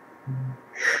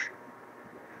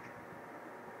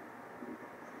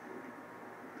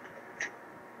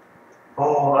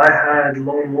 Oh, I had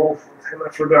Lone Wolf and I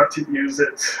forgot to use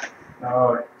it.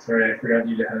 Oh, sorry, I forgot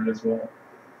you had it as well.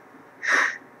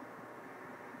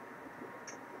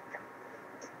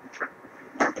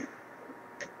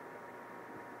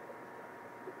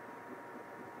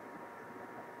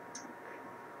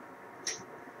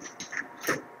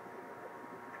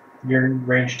 You're in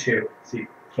range 2. See.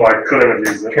 So I couldn't have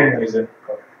used it. Couldn't use it.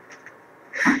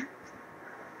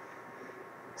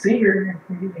 See, you're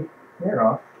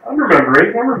off. I'm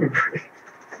remembering.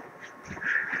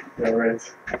 Yeah, right.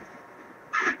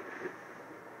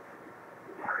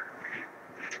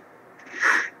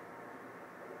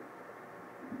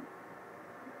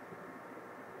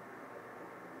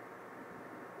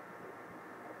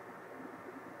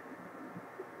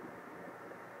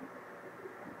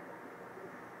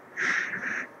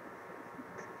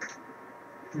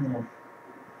 Hmm.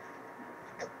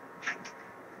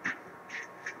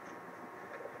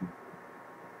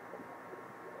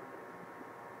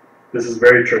 This is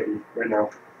very tricky right now.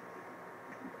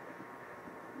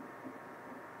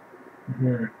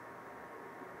 Mm-hmm.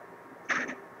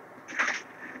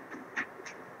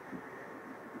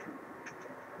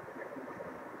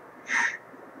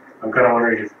 I'm kind of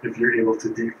wondering if you're able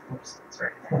to oops,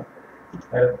 sorry.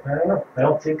 I don't know. I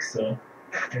don't think so.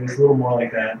 It was a little more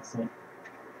like that. So.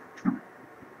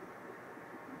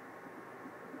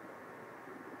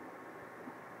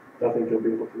 I think you'll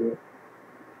be able to do it.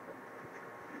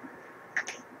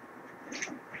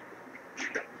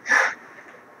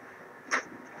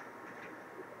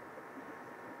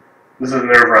 This is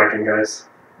nerve-wracking, guys.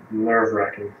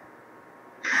 Nerve-wracking.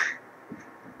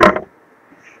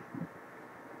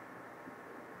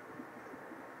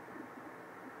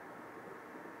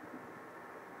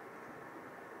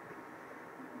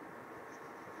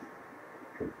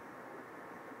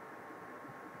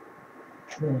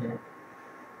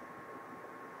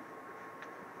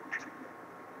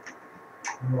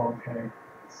 Okay.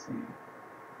 Let's see.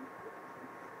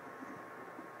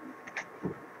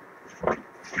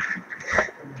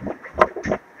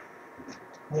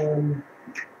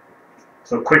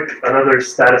 So another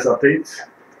status update.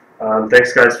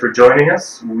 Thanks guys for joining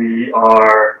us. We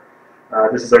are,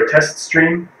 this is our test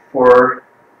stream for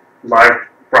live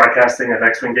broadcasting of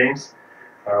X-Wing games.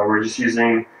 We're just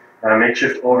using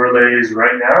makeshift overlays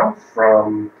right now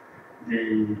from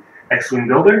the X-Wing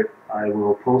builder. I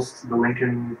will post the link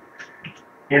in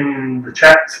the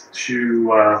chat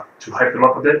to hype them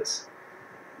up a bit.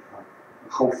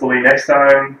 Hopefully next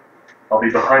time I'll be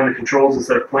behind the controls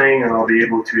instead of playing, and I'll be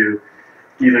able to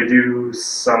either do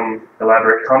some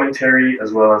elaborate commentary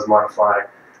as well as modify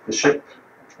the ship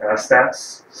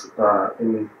stats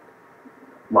in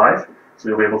live, so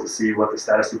you'll be able to see what the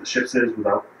status of the ships is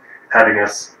without having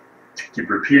us keep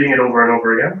repeating it over and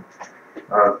over again.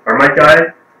 Our mic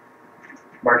guy,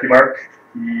 Marky Mark,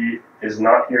 he is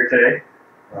not here today.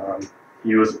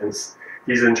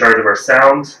 He's in charge of our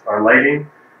sound, our lighting,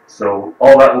 so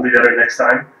all that will be better next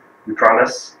time, we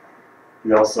promise.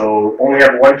 We also only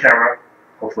have one camera.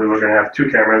 Hopefully we're going to have 2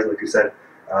 cameras, like you said.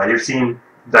 You've seen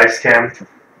Dice Cam.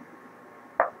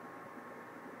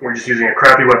 We're just using a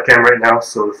crappy webcam right now,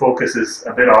 so the focus is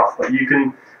a bit off, but you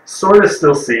can sort of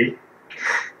still see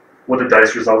what the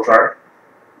dice results are.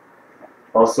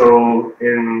 Also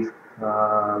in,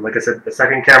 like I said, the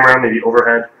second camera, maybe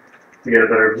overhead, to get a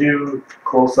better view,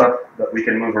 close-up, that we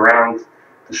can move around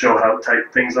to show how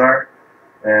tight things are.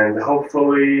 And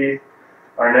hopefully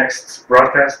our next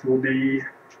broadcast will be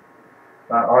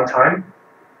on time,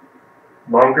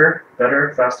 longer,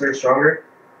 better, faster, stronger,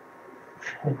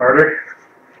 harder.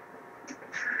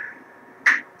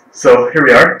 So here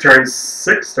we are, turn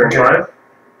 6, turn 5,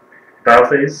 battle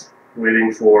phase,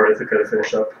 waiting for Ithaka to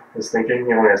finish up his thinking.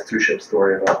 He only has 2 ships to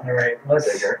worry about. All right,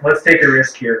 let's take a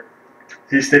risk here.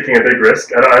 He's taking a big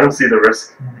risk. I don't see the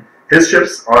risk. His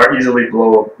ships are easily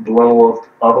blow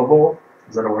upable.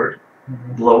 Is that a word?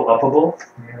 Blow upable.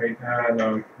 All right,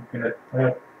 no, I'm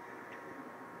gonna.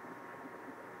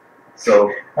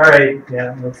 So. All right,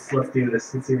 yeah, let's do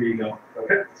this. Let's see where you go.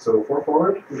 Okay, so 4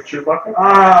 forward with Chewbacca.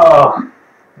 Oh.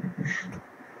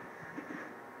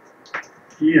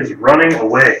 He is running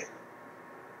away.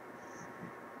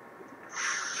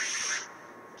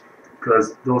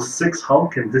 Because those 6 hull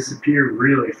can disappear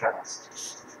really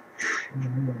fast.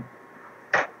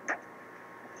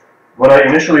 What I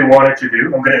initially wanted to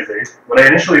do, I'm going to evade. What I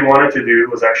initially wanted to do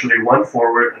was actually 1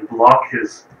 forward and block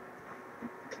his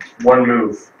 1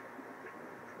 move.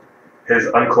 His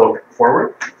uncloak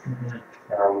forward.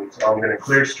 So I'm going to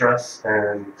clear stress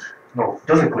and... No, it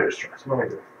doesn't clear stress. What am I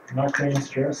doing? Not clearing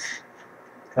stress.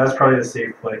 That's probably the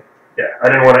safe play. Yeah, I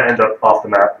didn't want to end up off the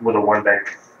map with a 1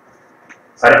 bank.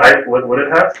 What would it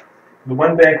have? The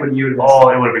 1 bank would you have been. Oh,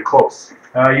 it would have been close.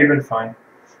 You'd have been fine.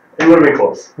 It would have been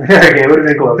close. Okay, it would have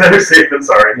been close. Better safe than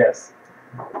sorry. Yes.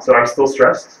 So I'm still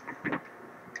stressed.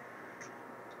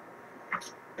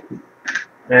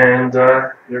 And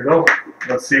here you go.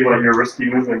 Let's see what your risky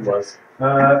movement was.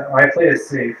 I played it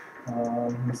safe.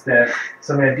 instead.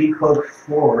 So I'm going to decloak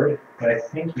forward, but I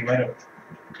think he might have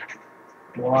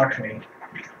blocked me,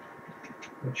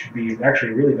 which would be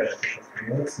actually really beneficial for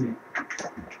you. Let's see.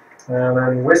 And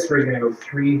then Whisper is going to go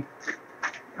 3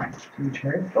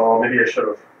 turns. Oh, maybe I should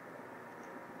have.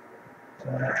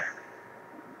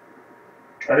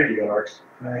 I think you got arcs.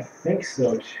 I think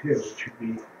so too, which would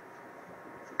be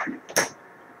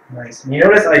nice. You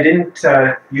notice I didn't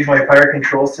use my fire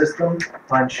control system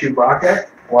on Chewbacca.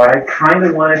 Why? I kind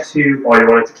of wanted to. Oh, you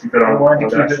wanted to keep it on. I wanted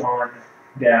to Dash? keep it on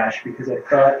Dash because I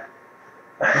thought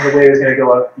the way it was going to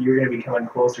go up, you were going to be coming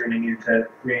closer and I needed to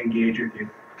re-engage with you.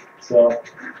 So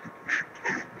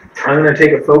I'm going to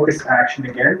take a focus action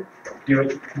again. Do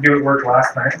it work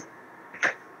last time.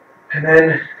 And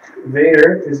then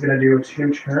Vader is going to do a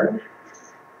 2-turn.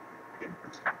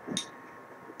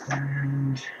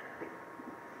 And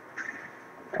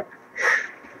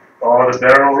oh, the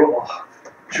barrel roll. Oh,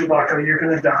 Chewbacca, you're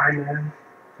gonna die, man.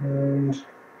 And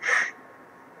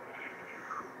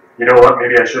you know what?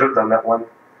 Maybe I should have done that one.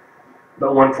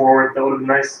 That one forward. That would have been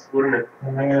nice, wouldn't it?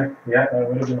 yeah, that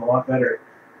would have been a lot better.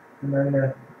 And then I'm going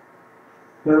to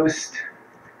boost.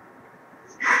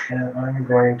 And I'm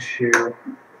going to.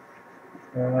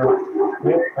 I'm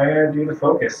going to do the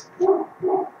focus.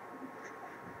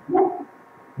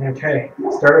 Okay,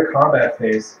 start a combat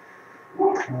phase.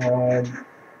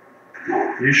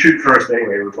 You shoot first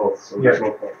anyway with both, so there's Yeah.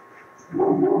 no point.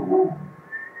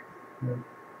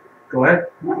 Go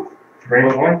ahead.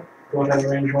 Range 1? Go ahead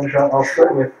and range 1 shot. I'll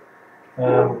start with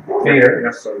Vader.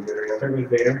 Yes, sorry, Vader. Yeah. Start with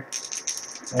Vader.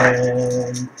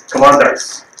 And Come on,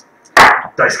 dice.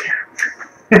 Dice can.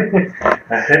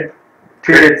 A hit.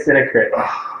 2 hits and a crit.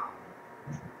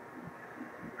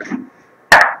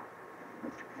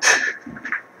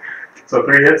 So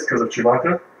 3 hits because of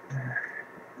Chewbacca?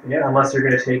 Yeah, unless you're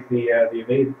going to take the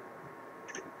evade.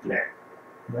 Yeah.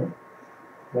 No?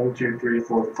 1, 2, 3,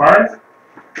 4, 5.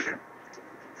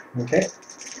 Okay.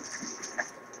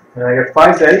 And I got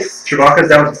 5 dice Chewbacca's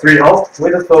down to 3 health.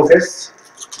 with a focus.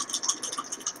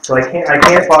 So I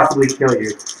can't possibly kill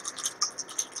you.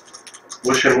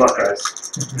 Wish him luck, guys.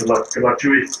 Good luck. Good luck,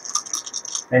 Chewie.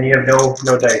 And you have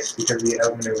no dice because of the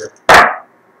outmaneuver.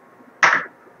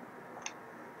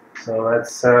 So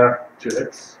that's 2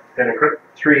 hits. And a crit.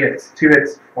 3 hits. 2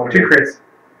 hits. 2 crits.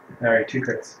 Alright, 2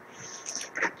 crits.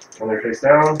 When they're face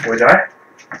down, we die.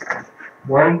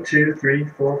 1, 2, 3,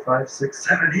 4, 5, 6,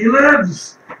 7. He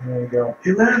lives! There you go.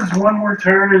 He lives 1 more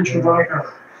turn in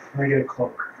Chewbacca. Let me get a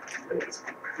cloak.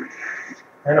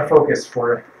 And a focus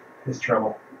for his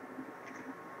trouble.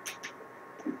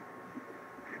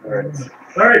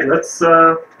 Alright, let's,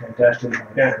 And Dash didn't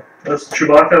want yeah, let's,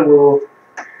 Chewbacca will,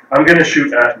 I'm gonna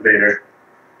shoot at Vader.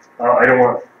 I don't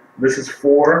want, this is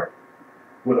 4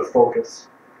 with a focus,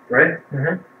 right?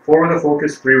 Mm-hmm. 4 with a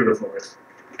focus, 3 with a focus.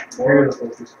 4 with a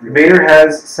focus, 3 with a Vader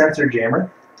has Sensor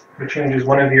Jammer, which changes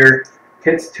one of your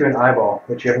hits to an eyeball,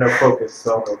 but you have no focus,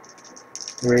 so what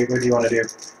do you want to do?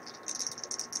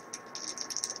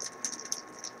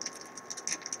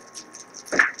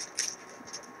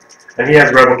 And he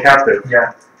has Rebel Captive.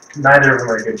 Yeah, neither of them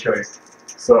are a good choice.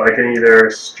 So I can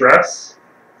either stress.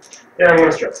 Yeah, I'm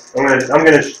gonna stress. I'm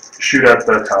gonna shoot at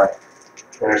the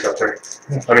TIE Interceptor.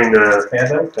 I mean the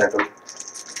Phantom?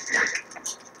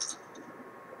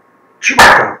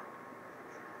 Chewbacca.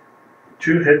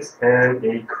 2 hits and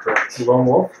a crit. Lone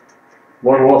Wolf?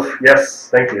 1 wolf. Yes,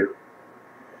 thank you.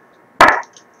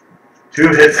 2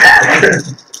 hits.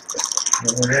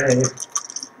 Alright.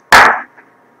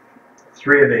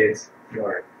 3 evades.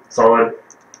 Alright. Solid.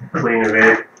 Clean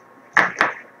evade.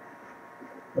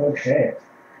 Okay.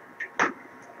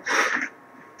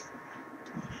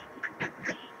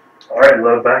 Alright,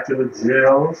 love back to the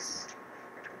deals.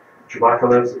 Chewbacca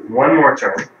lives 1 more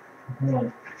turn.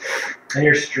 Mm-hmm. And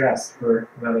you're stressed for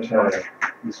another time. Oh,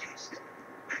 yeah. He's stressed.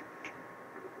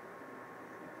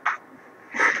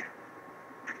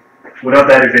 Without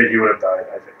that evade, he would have died,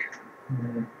 I think.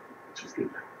 Mm-hmm. Which is good.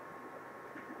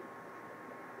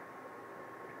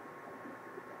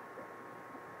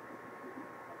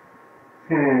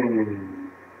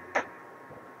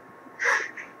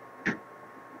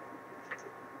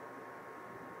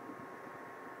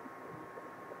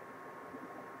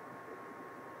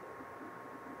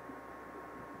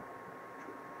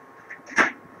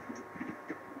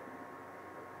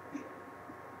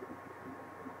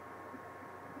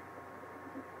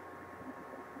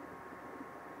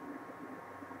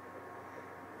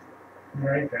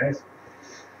 Alright, guys.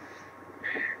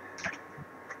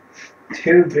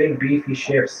 2 big beefy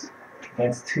ships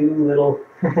against 2 little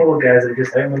guys that are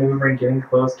just outmaneuvering, getting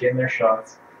close, getting their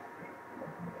shots.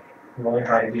 Rolling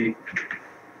high D.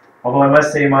 Although I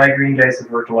must say my green dice has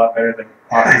worked a lot better than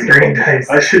Hossie's green dice.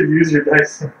 I should use your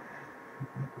dice.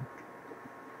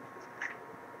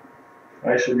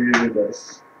 I should use your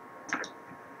dice.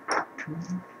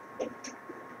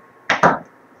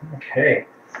 Okay.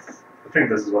 I think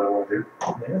this is what I want to do.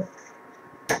 Yeah.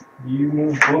 You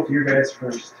move both your guys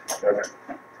first. Okay.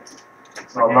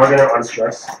 So I'm not going to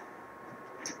unstress.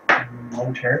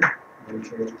 One turn. One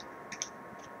turn.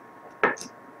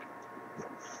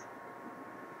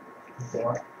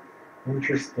 Yeah.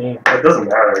 Interesting. It doesn't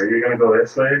matter. Are you going to go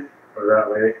this way or that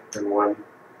way? And one.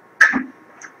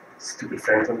 Stupid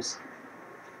phantoms.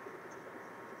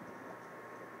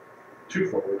 2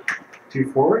 forward.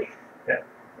 2 forward? Yeah.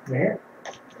 Here.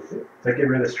 Does that get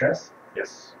rid of the stress?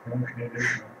 Yes. Okay, there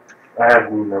you I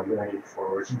have Nunb. I need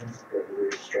forward. Get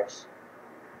rid of stress.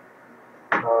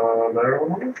 Better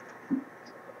one?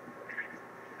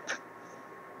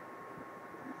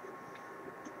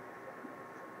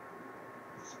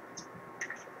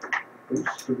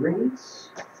 Boost the rings.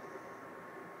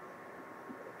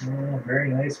 Oh, very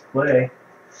nice play.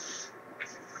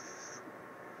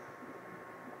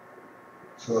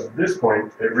 So at this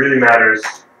point, it really matters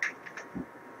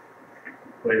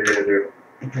what you're going to do.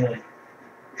 Mm-hmm.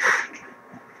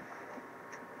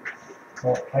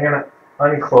 Well, I'm gonna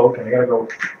uncloak and I gotta go.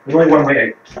 There's only one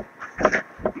way I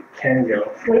can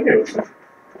go. What do you do?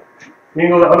 You can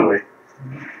go the other way.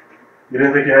 You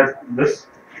didn't think you had this?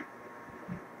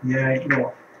 Yeah, I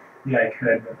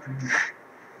could, but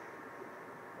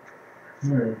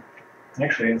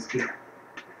actually, it's good.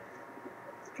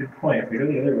 Good point. If we go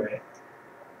the other way,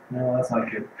 no, that's not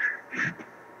good.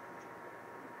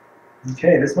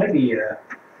 Okay, this might be a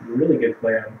really good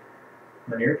play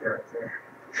on your part there.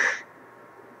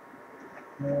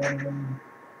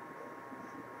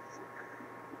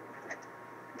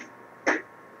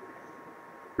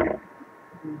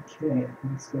 Okay,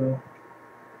 let's go.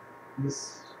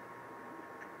 Let's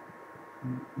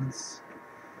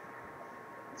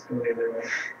go the other way.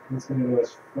 Let's go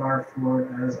as far forward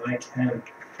as I can.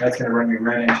 That's going to run me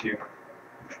right into you.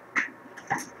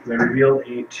 I revealed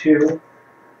a 2.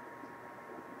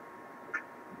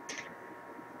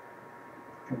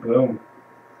 Boom.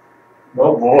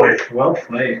 Oh boy. Well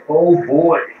played. Oh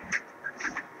boy.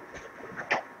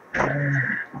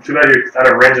 Too bad you're out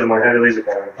of range of my heavy laser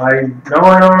cannon.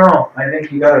 No. I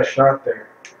think you got a shot there.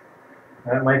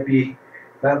 That might be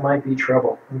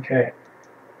trouble. Okay.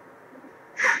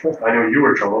 I knew you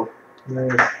were trouble.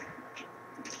 Nice.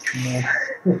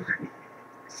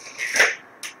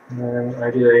 And then I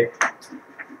did a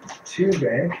 2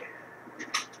 bank.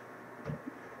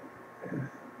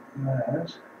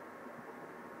 That.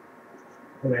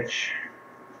 Which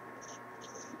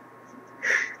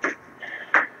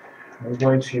I'm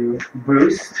going to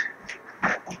boost.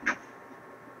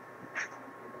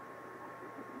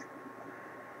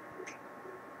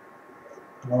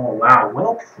 Oh wow,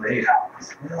 well played,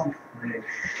 Alex. Well played.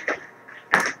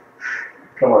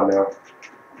 Come on now.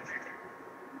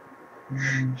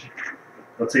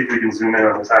 Let's see if we can zoom in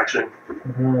on this action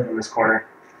in this corner.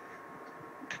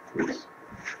 Oops.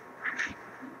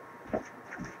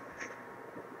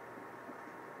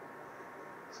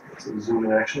 Some zoom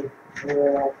in action.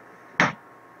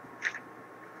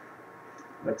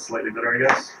 That's slightly better, I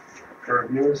guess, for our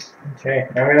viewers. Okay,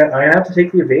 I'm gonna have to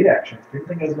take the evade action. Didn't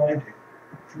think I was going to.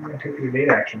 I'm gonna take the evade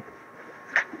action.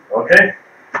 Okay.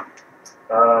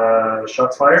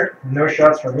 Shots fired. No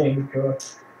shots from me. Go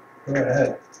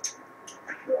ahead.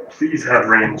 Please have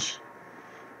range.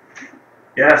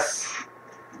 Yes.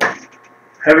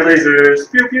 Heavy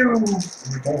lasers. Pew pew.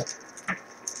 Okay.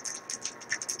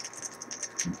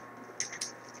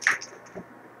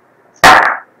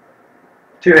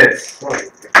 Two hits.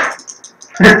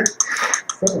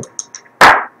 So,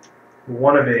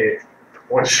 one evade.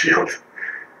 One shield.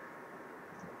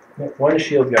 One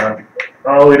shield gone.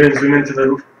 Oh, we didn't zoom into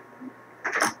the...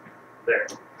 There.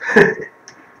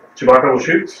 Chewbacca will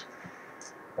shoot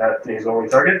at his only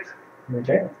target.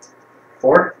 Okay.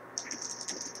 4.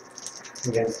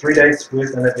 Against 3 dice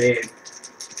with an evade.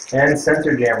 And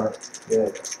center jammer.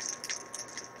 Good.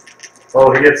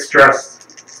 Oh, he gets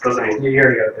stressed, doesn't he? You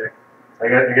already got it there. I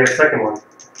get a second one.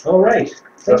 Oh, right.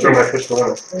 That's from I push the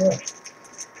limit. Yeah.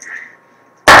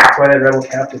 That's why that rebel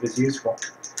captive is useful.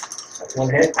 One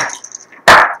hit.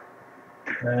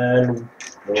 And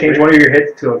change one of your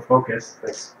hits to a focus.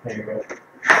 Thanks. There you go.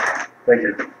 Thank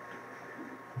you.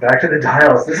 Back to the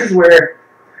dials. This is where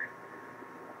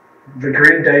the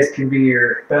green dice can be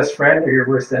your best friend or your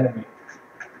worst enemy.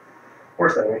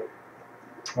 Worst enemy.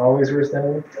 Always worst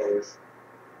enemy? Always.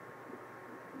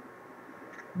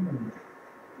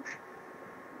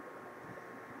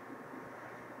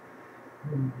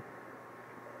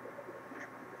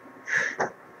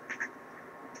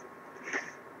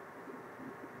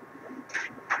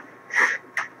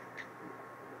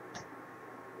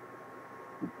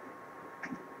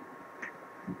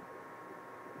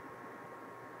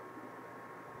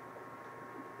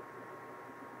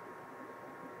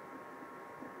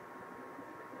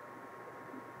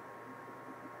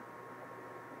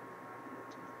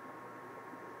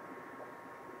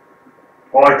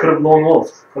 Oh, I could have lone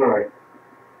wolfed, couldn't I?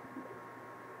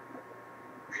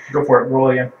 Go for it.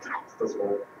 Roll again. Doesn't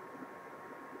matter.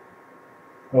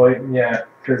 Well, yeah,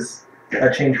 because I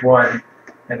changed one,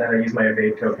 and then I used my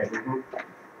evade token.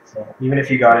 So even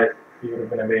if you got it, you would have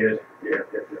been evaded. Yeah.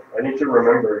 I need to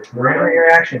remember. Remember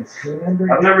your actions. Remember.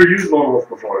 I've never used lone wolf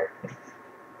before.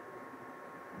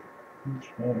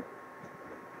 Okay.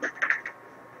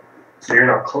 So you're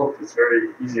not cloaked. It's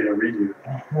very easy to read you.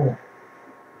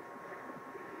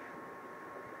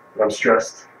 I'm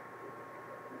stressed.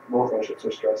 Both my ships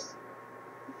are stressed.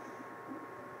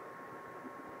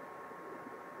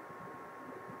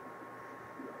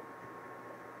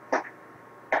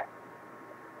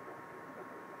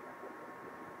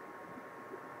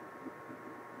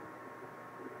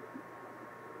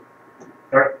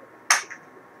 Alright.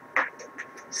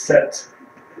 Set.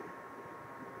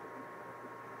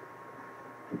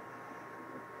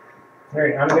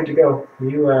 Alright, I'm good to go.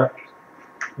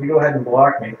 You go ahead and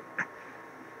block me.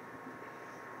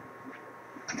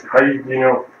 How do you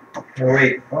know? Oh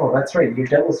wait, oh that's right, you're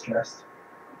double stressed.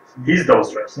 He's double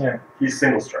stressed. Yeah. He's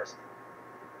single stressed.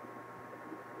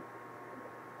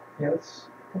 Yeah, that's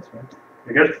right.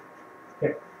 You good?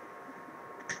 Yeah.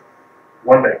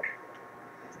 One bank.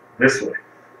 This way.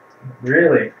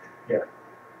 Really? Yeah.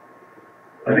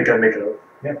 I think I make it out.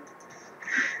 Yep.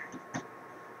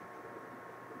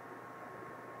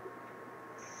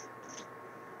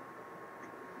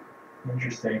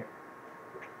 Interesting.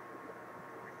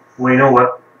 Well, you know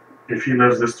what? If he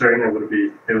lives this turn, it would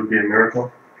be a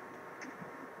miracle.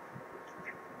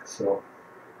 So.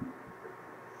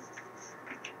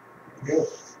 Good.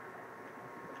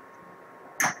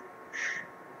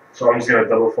 So I'm just gonna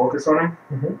double focus on him.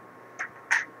 Mm-hmm.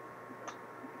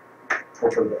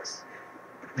 Hope for the best.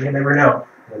 You never know.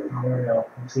 You never know.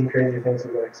 I've seen crazy things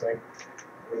with X-Wing.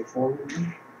 Going forward.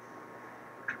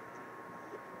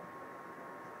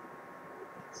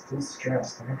 Still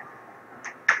stressed, huh?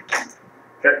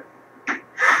 Okay.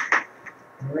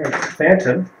 Alright,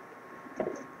 Phantom.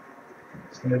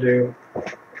 It's gonna do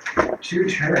 2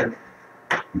 turn.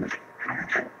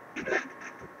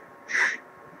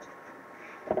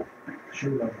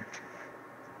 Shoot them.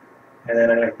 And then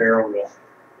I'm gonna barrel roll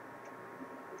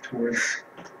towards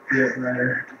the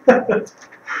Outrider.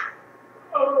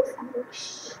 Oh, of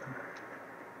course.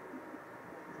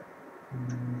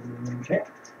 Okay.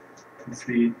 That's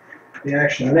the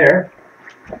action there.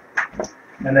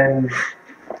 And then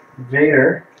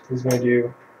Vader is going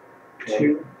to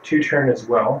do two turn as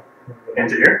well.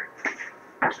 Into here.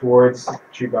 Towards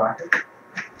Chewbacca.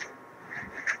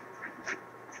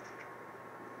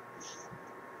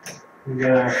 I'm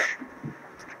gonna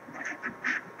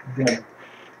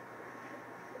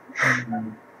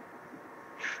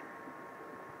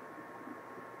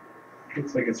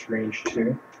looks like it's range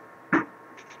 2.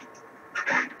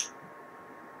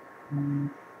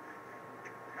 I'm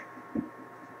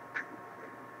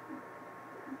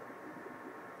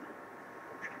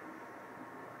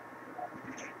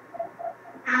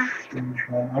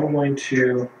going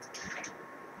to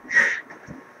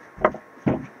I'm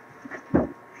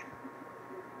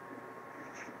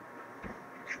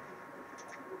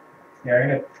going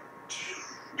to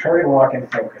target lock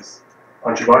and focus.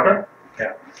 On Chewbacca?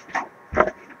 Yeah.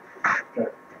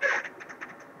 Okay.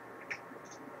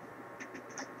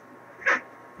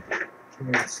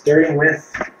 Starting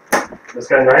with This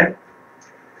guy 9?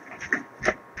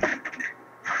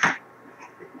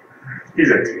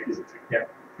 He's a 2. Yeah.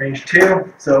 Range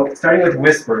 2. So starting with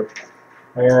Whisper.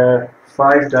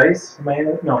 5 dice. Am I in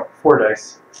it? No, 4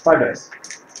 dice. 5 dice.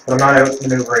 But I'm not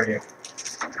outmaneuvering you.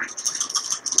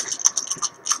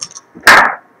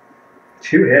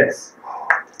 2 hits.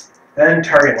 Then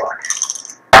target lock.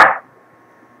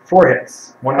 4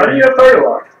 hits. How do you have target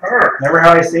lock? Remember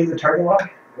how I saved the target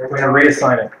lock? We're going to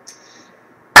reassign it.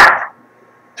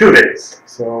 2 hits.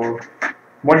 So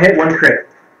 1 hit, 1 crit.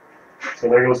 So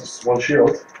there goes 1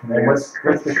 shield. And then what's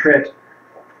the crit?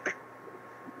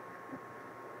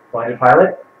 Blinded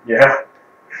pilot? Yeah.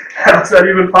 How is that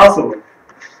even possible?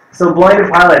 So blinded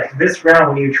pilot, this round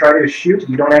when you try to shoot,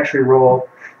 you don't actually roll.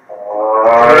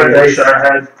 I wish I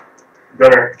had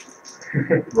Gunner.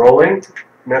 Rolling.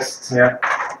 Missed. Yeah.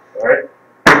 Alright.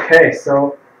 Okay,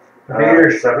 so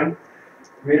Vader, 7.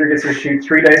 Vader gets to shoot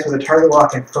 3 dice with a target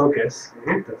lock and focus.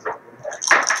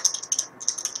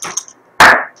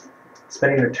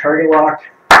 Spending the target lock,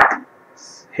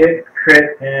 hit,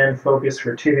 crit, and focus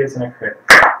for 2 hits and a crit.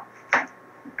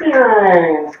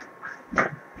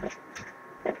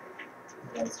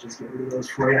 Let's just get rid of those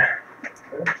for you.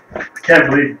 I can't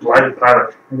believe blinded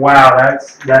pilot. Wow,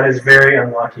 that is very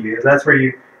unlucky because that's where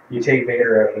you take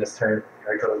Vader out of this turn.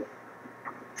 I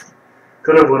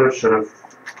could have, would have, should have.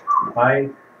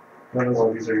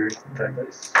 Well, These are your attack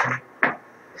dice.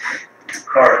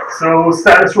 Alright, so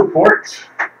status report.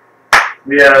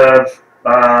 We have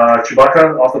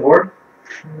Chewbacca off the board.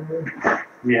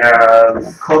 We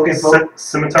have Cloaking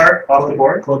Scimitar off the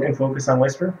board. Cloak and focus on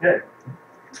Whisper. Yeah.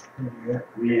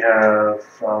 We have,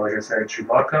 like I said,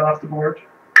 Chewbacca off the board.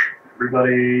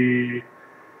 Everybody,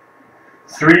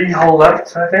 3 hull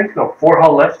left, I think. No, 4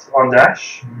 hull left on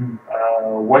Dash.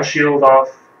 1 shield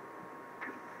off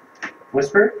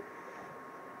Whisper.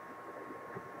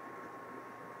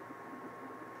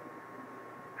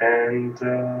 And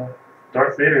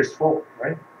Darth Vader is full,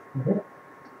 right?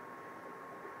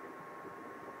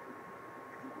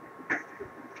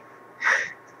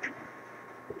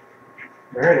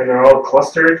 Alright, and they're all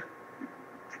clustered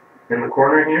in the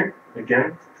corner here,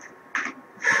 again.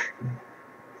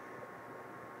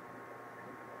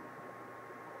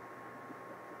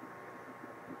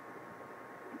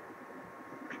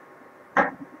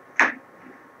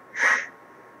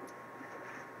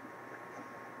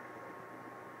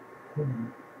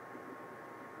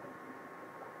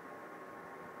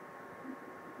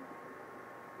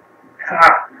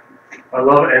 Ha! I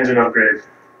love engine upgrade.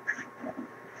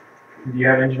 Do you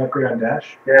have engine upgrade on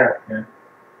Dash? Yeah.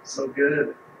 So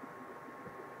good.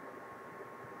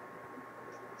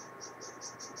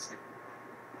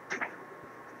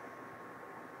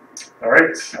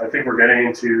 Alright, I think we're getting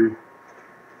into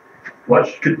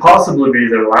what could possibly be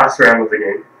the last round of the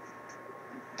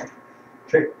game.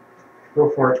 Okay, go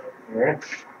for it. Alright.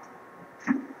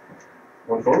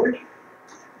 1 forward.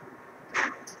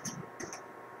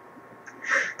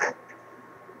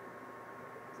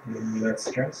 Give me that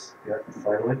stress. Yeah,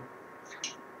 finally.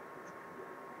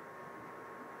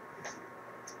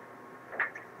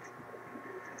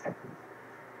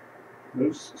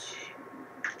 Boost.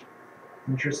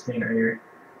 Interesting. Are you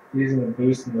using the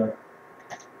boost in the...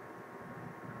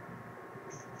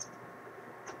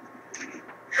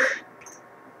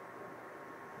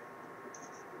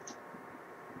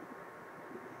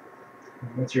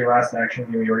 What's your last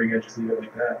action? Are you already going to just leave it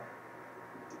like that?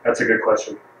 That's a good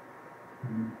question.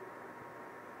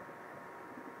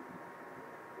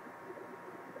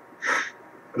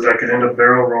 Because I could end up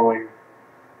barrel rolling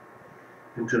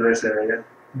into this area.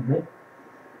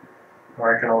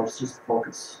 Or I can always just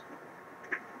focus.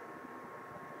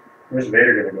 Where's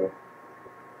Vader gonna go?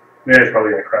 Vader's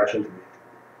probably gonna crash into me.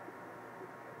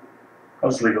 I'll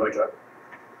just leave it like that.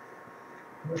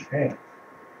 Okay.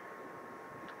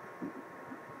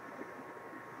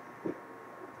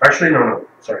 Actually, no.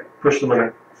 Sorry. Push the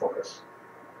limit, focus.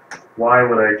 Why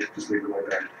would I just leave it like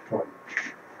that? Come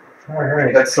on.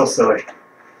 Alright. That's so silly.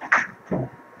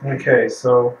 Okay,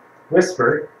 so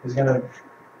Whisper is going to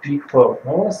decloak. I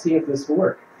want to see if this will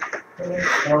work.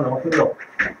 I don't know if it will.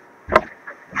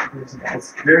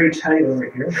 It's very tight over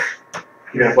here.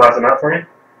 You gonna flatten them out for me?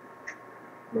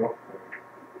 No.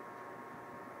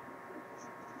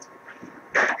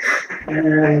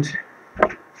 And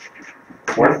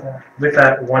One. with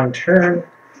that 1 turn,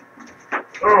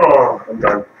 Oh, I'm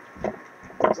done.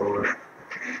 It's over.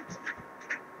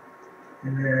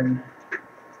 and then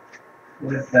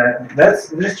with that,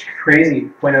 that's just crazy.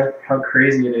 Point out how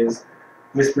crazy it is.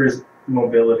 Whisper's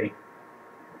mobility.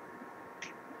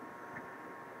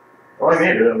 Well, I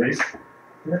made it at least.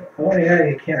 Oh yeah,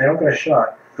 you can't. I don't get a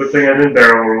shot. Good thing I didn't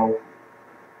barrel roll.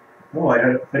 Oh, I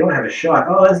don't have a shot.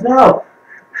 Oh, it's no.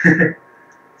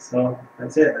 So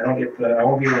that's it. I don't get the. I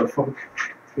won't be able to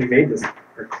evade this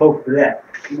or cloak for that.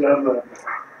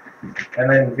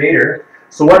 And then Vader.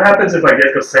 So what happens if I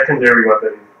get the secondary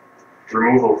weapon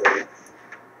removal thing?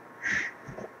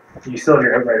 You still have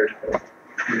your Outrider title.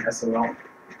 You SOL.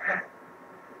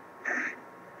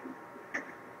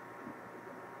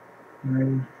 And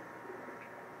then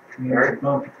you have to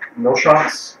bump. No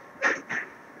shots.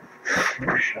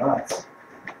 No shots.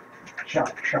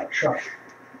 Shot.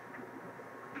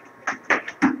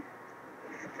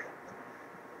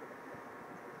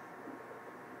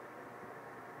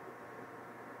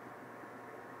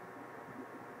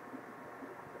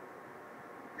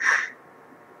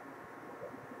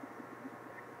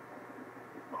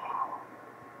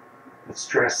 The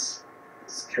stress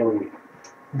is killing me.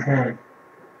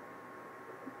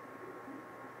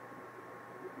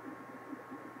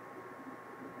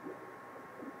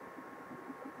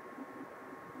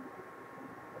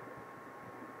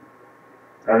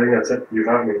 I think that's it. You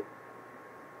have me.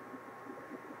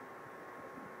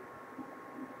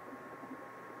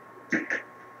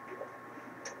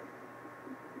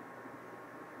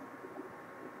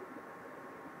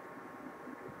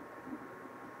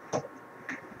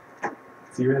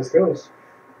 See where this goes.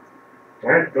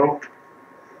 Alright, go.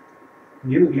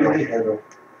 You lead. I go.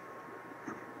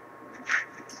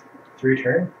 3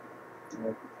 turn.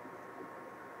 Yeah.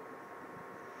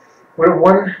 Would have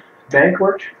one bank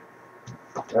worked?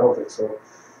 I don't think so.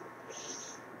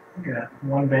 Yeah,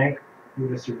 one bank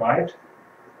would have survived.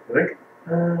 I think?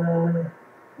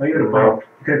 Well, you would have bumped.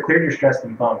 You could have cleared your stress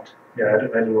and bumped. Yeah, I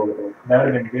didn't want to go. That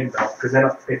would have been good though, because then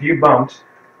if you bumped,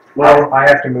 Well, I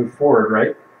have to move forward,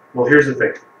 right? well, here's the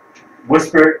thing.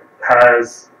 Whisper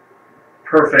has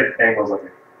perfect angles on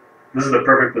me. This is the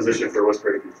perfect position for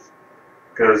Whisper to be.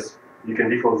 Because you can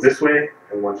default this way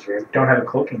in one turn. Don't have a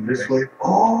cloaking This way.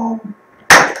 Oh!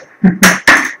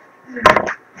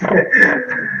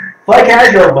 Fly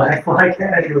casual, bud. Fly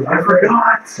casual. I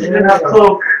forgot! You didn't have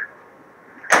cloak.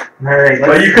 Alright,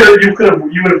 But you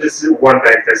would have just one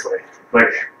bank this way.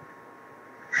 Like,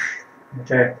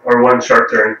 okay. or one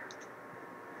sharp turn.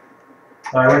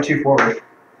 I went 2 forward.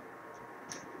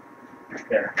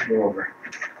 Yeah, game over.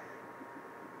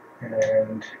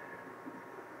 And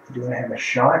do I have a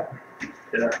shot?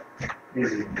 Yeah,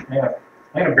 easy. Yeah.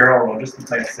 I'm gonna barrel roll just to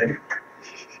play it safe.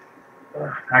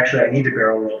 Actually, I need to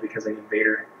barrel roll because I need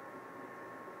Vader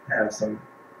to have some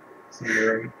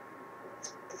room.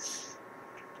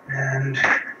 And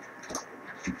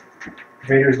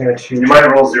Vader's gonna choose. You might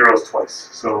roll zeros twice,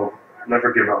 so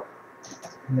never give up.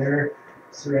 Never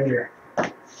surrender.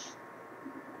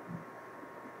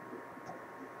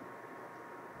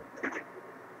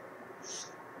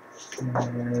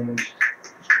 And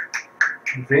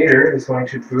Vader is going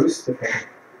to boost the thing.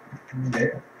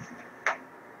 Okay.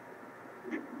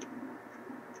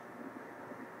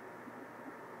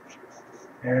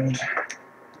 And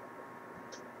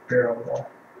barrel roll.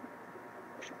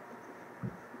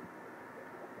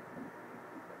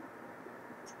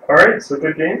 Alright, so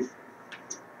good game.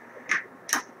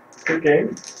 Good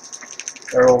game.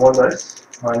 I roll 1 dice.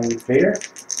 On Vader.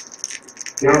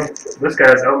 You know, this guy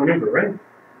has Outmaneuver, right?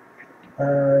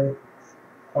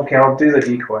 Okay, I'll do the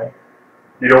decoy.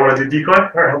 You don't want to do Decoy?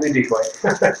 Alright, I'll do decoy.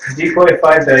 Decoy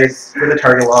 5 dice with a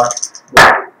target lock.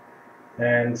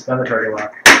 And spend the target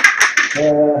lock.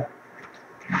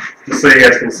 Just so you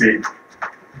guys can see.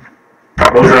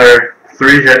 Those are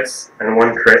 3 hits and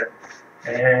 1 crit.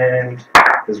 And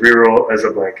His reroll as a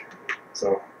blank.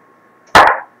 So,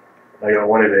 I got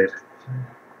 1 evade.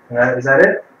 is that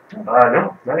it?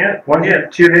 No, not yet. 1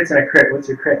 hit, 2 hits, and a crit. What's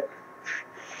your crit?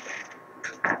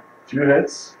 2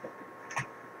 hits.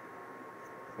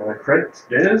 And a crit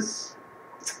is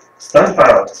stun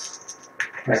pilots.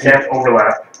 I can't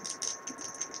overlap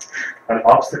an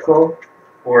obstacle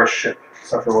or a ship.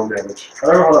 Suffer 1 damage. I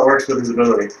don't know how that works with his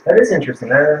ability. That is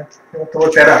interesting. I'll have to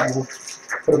look that up. We'll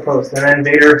put a post. And then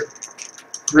Vader,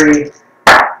 3,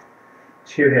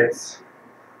 2 hits.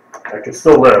 I can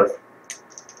still live,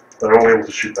 but I won't be able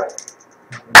to shoot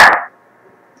back.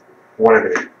 1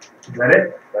 evade. Is that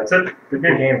it? That's it. Good Good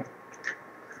game. game.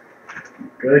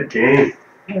 Good game.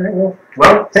 Alright,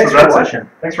 Well, thanks so for that's watching. it.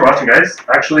 Thanks for watching, guys.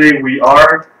 Actually, we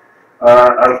are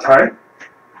out of time.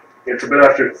 It's a bit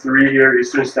after 3 here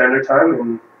Eastern Standard Time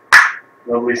in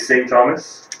lovely St.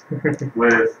 Thomas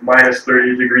with minus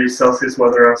 30 degrees Celsius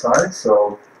weather outside,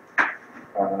 so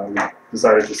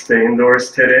decided to stay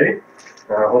indoors today.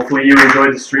 Hopefully you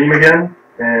enjoyed the stream again,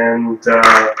 and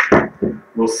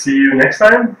we'll see you next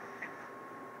time.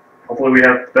 Hopefully we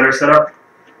have better setup,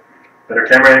 better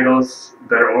camera angles,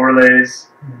 better overlays,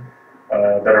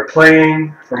 better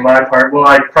playing from my part. Well,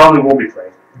 I probably won't be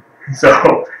playing,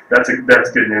 so that's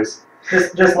good news.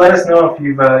 Just let us know if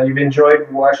you've enjoyed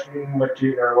watching what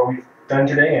we've done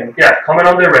today, and Yeah, comment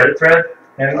on the Reddit thread,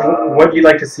 and what you'd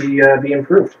like to see be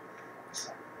improved.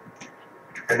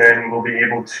 and then we'll be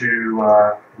able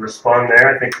to respond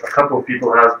there. I think a couple of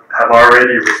people have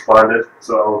already responded,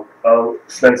 so I'll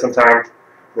spend some time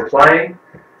replying.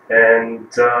 And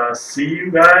see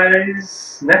you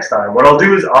guys next time. What I'll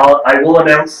do is I will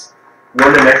announce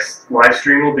when the next live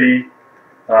stream will be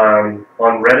on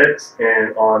Reddit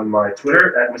and on my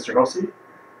Twitter at MrHossie,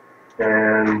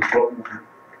 and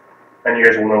you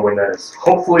guys will know when that is.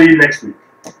 Hopefully next week,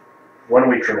 1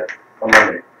 week from now, on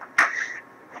Monday.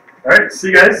 All right, see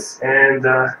you guys, and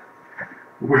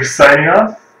we're signing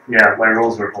off. Yeah, my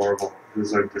rolls were horrible.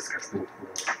 Those are disgusting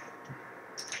rolls.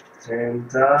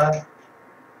 And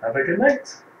have a good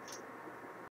night.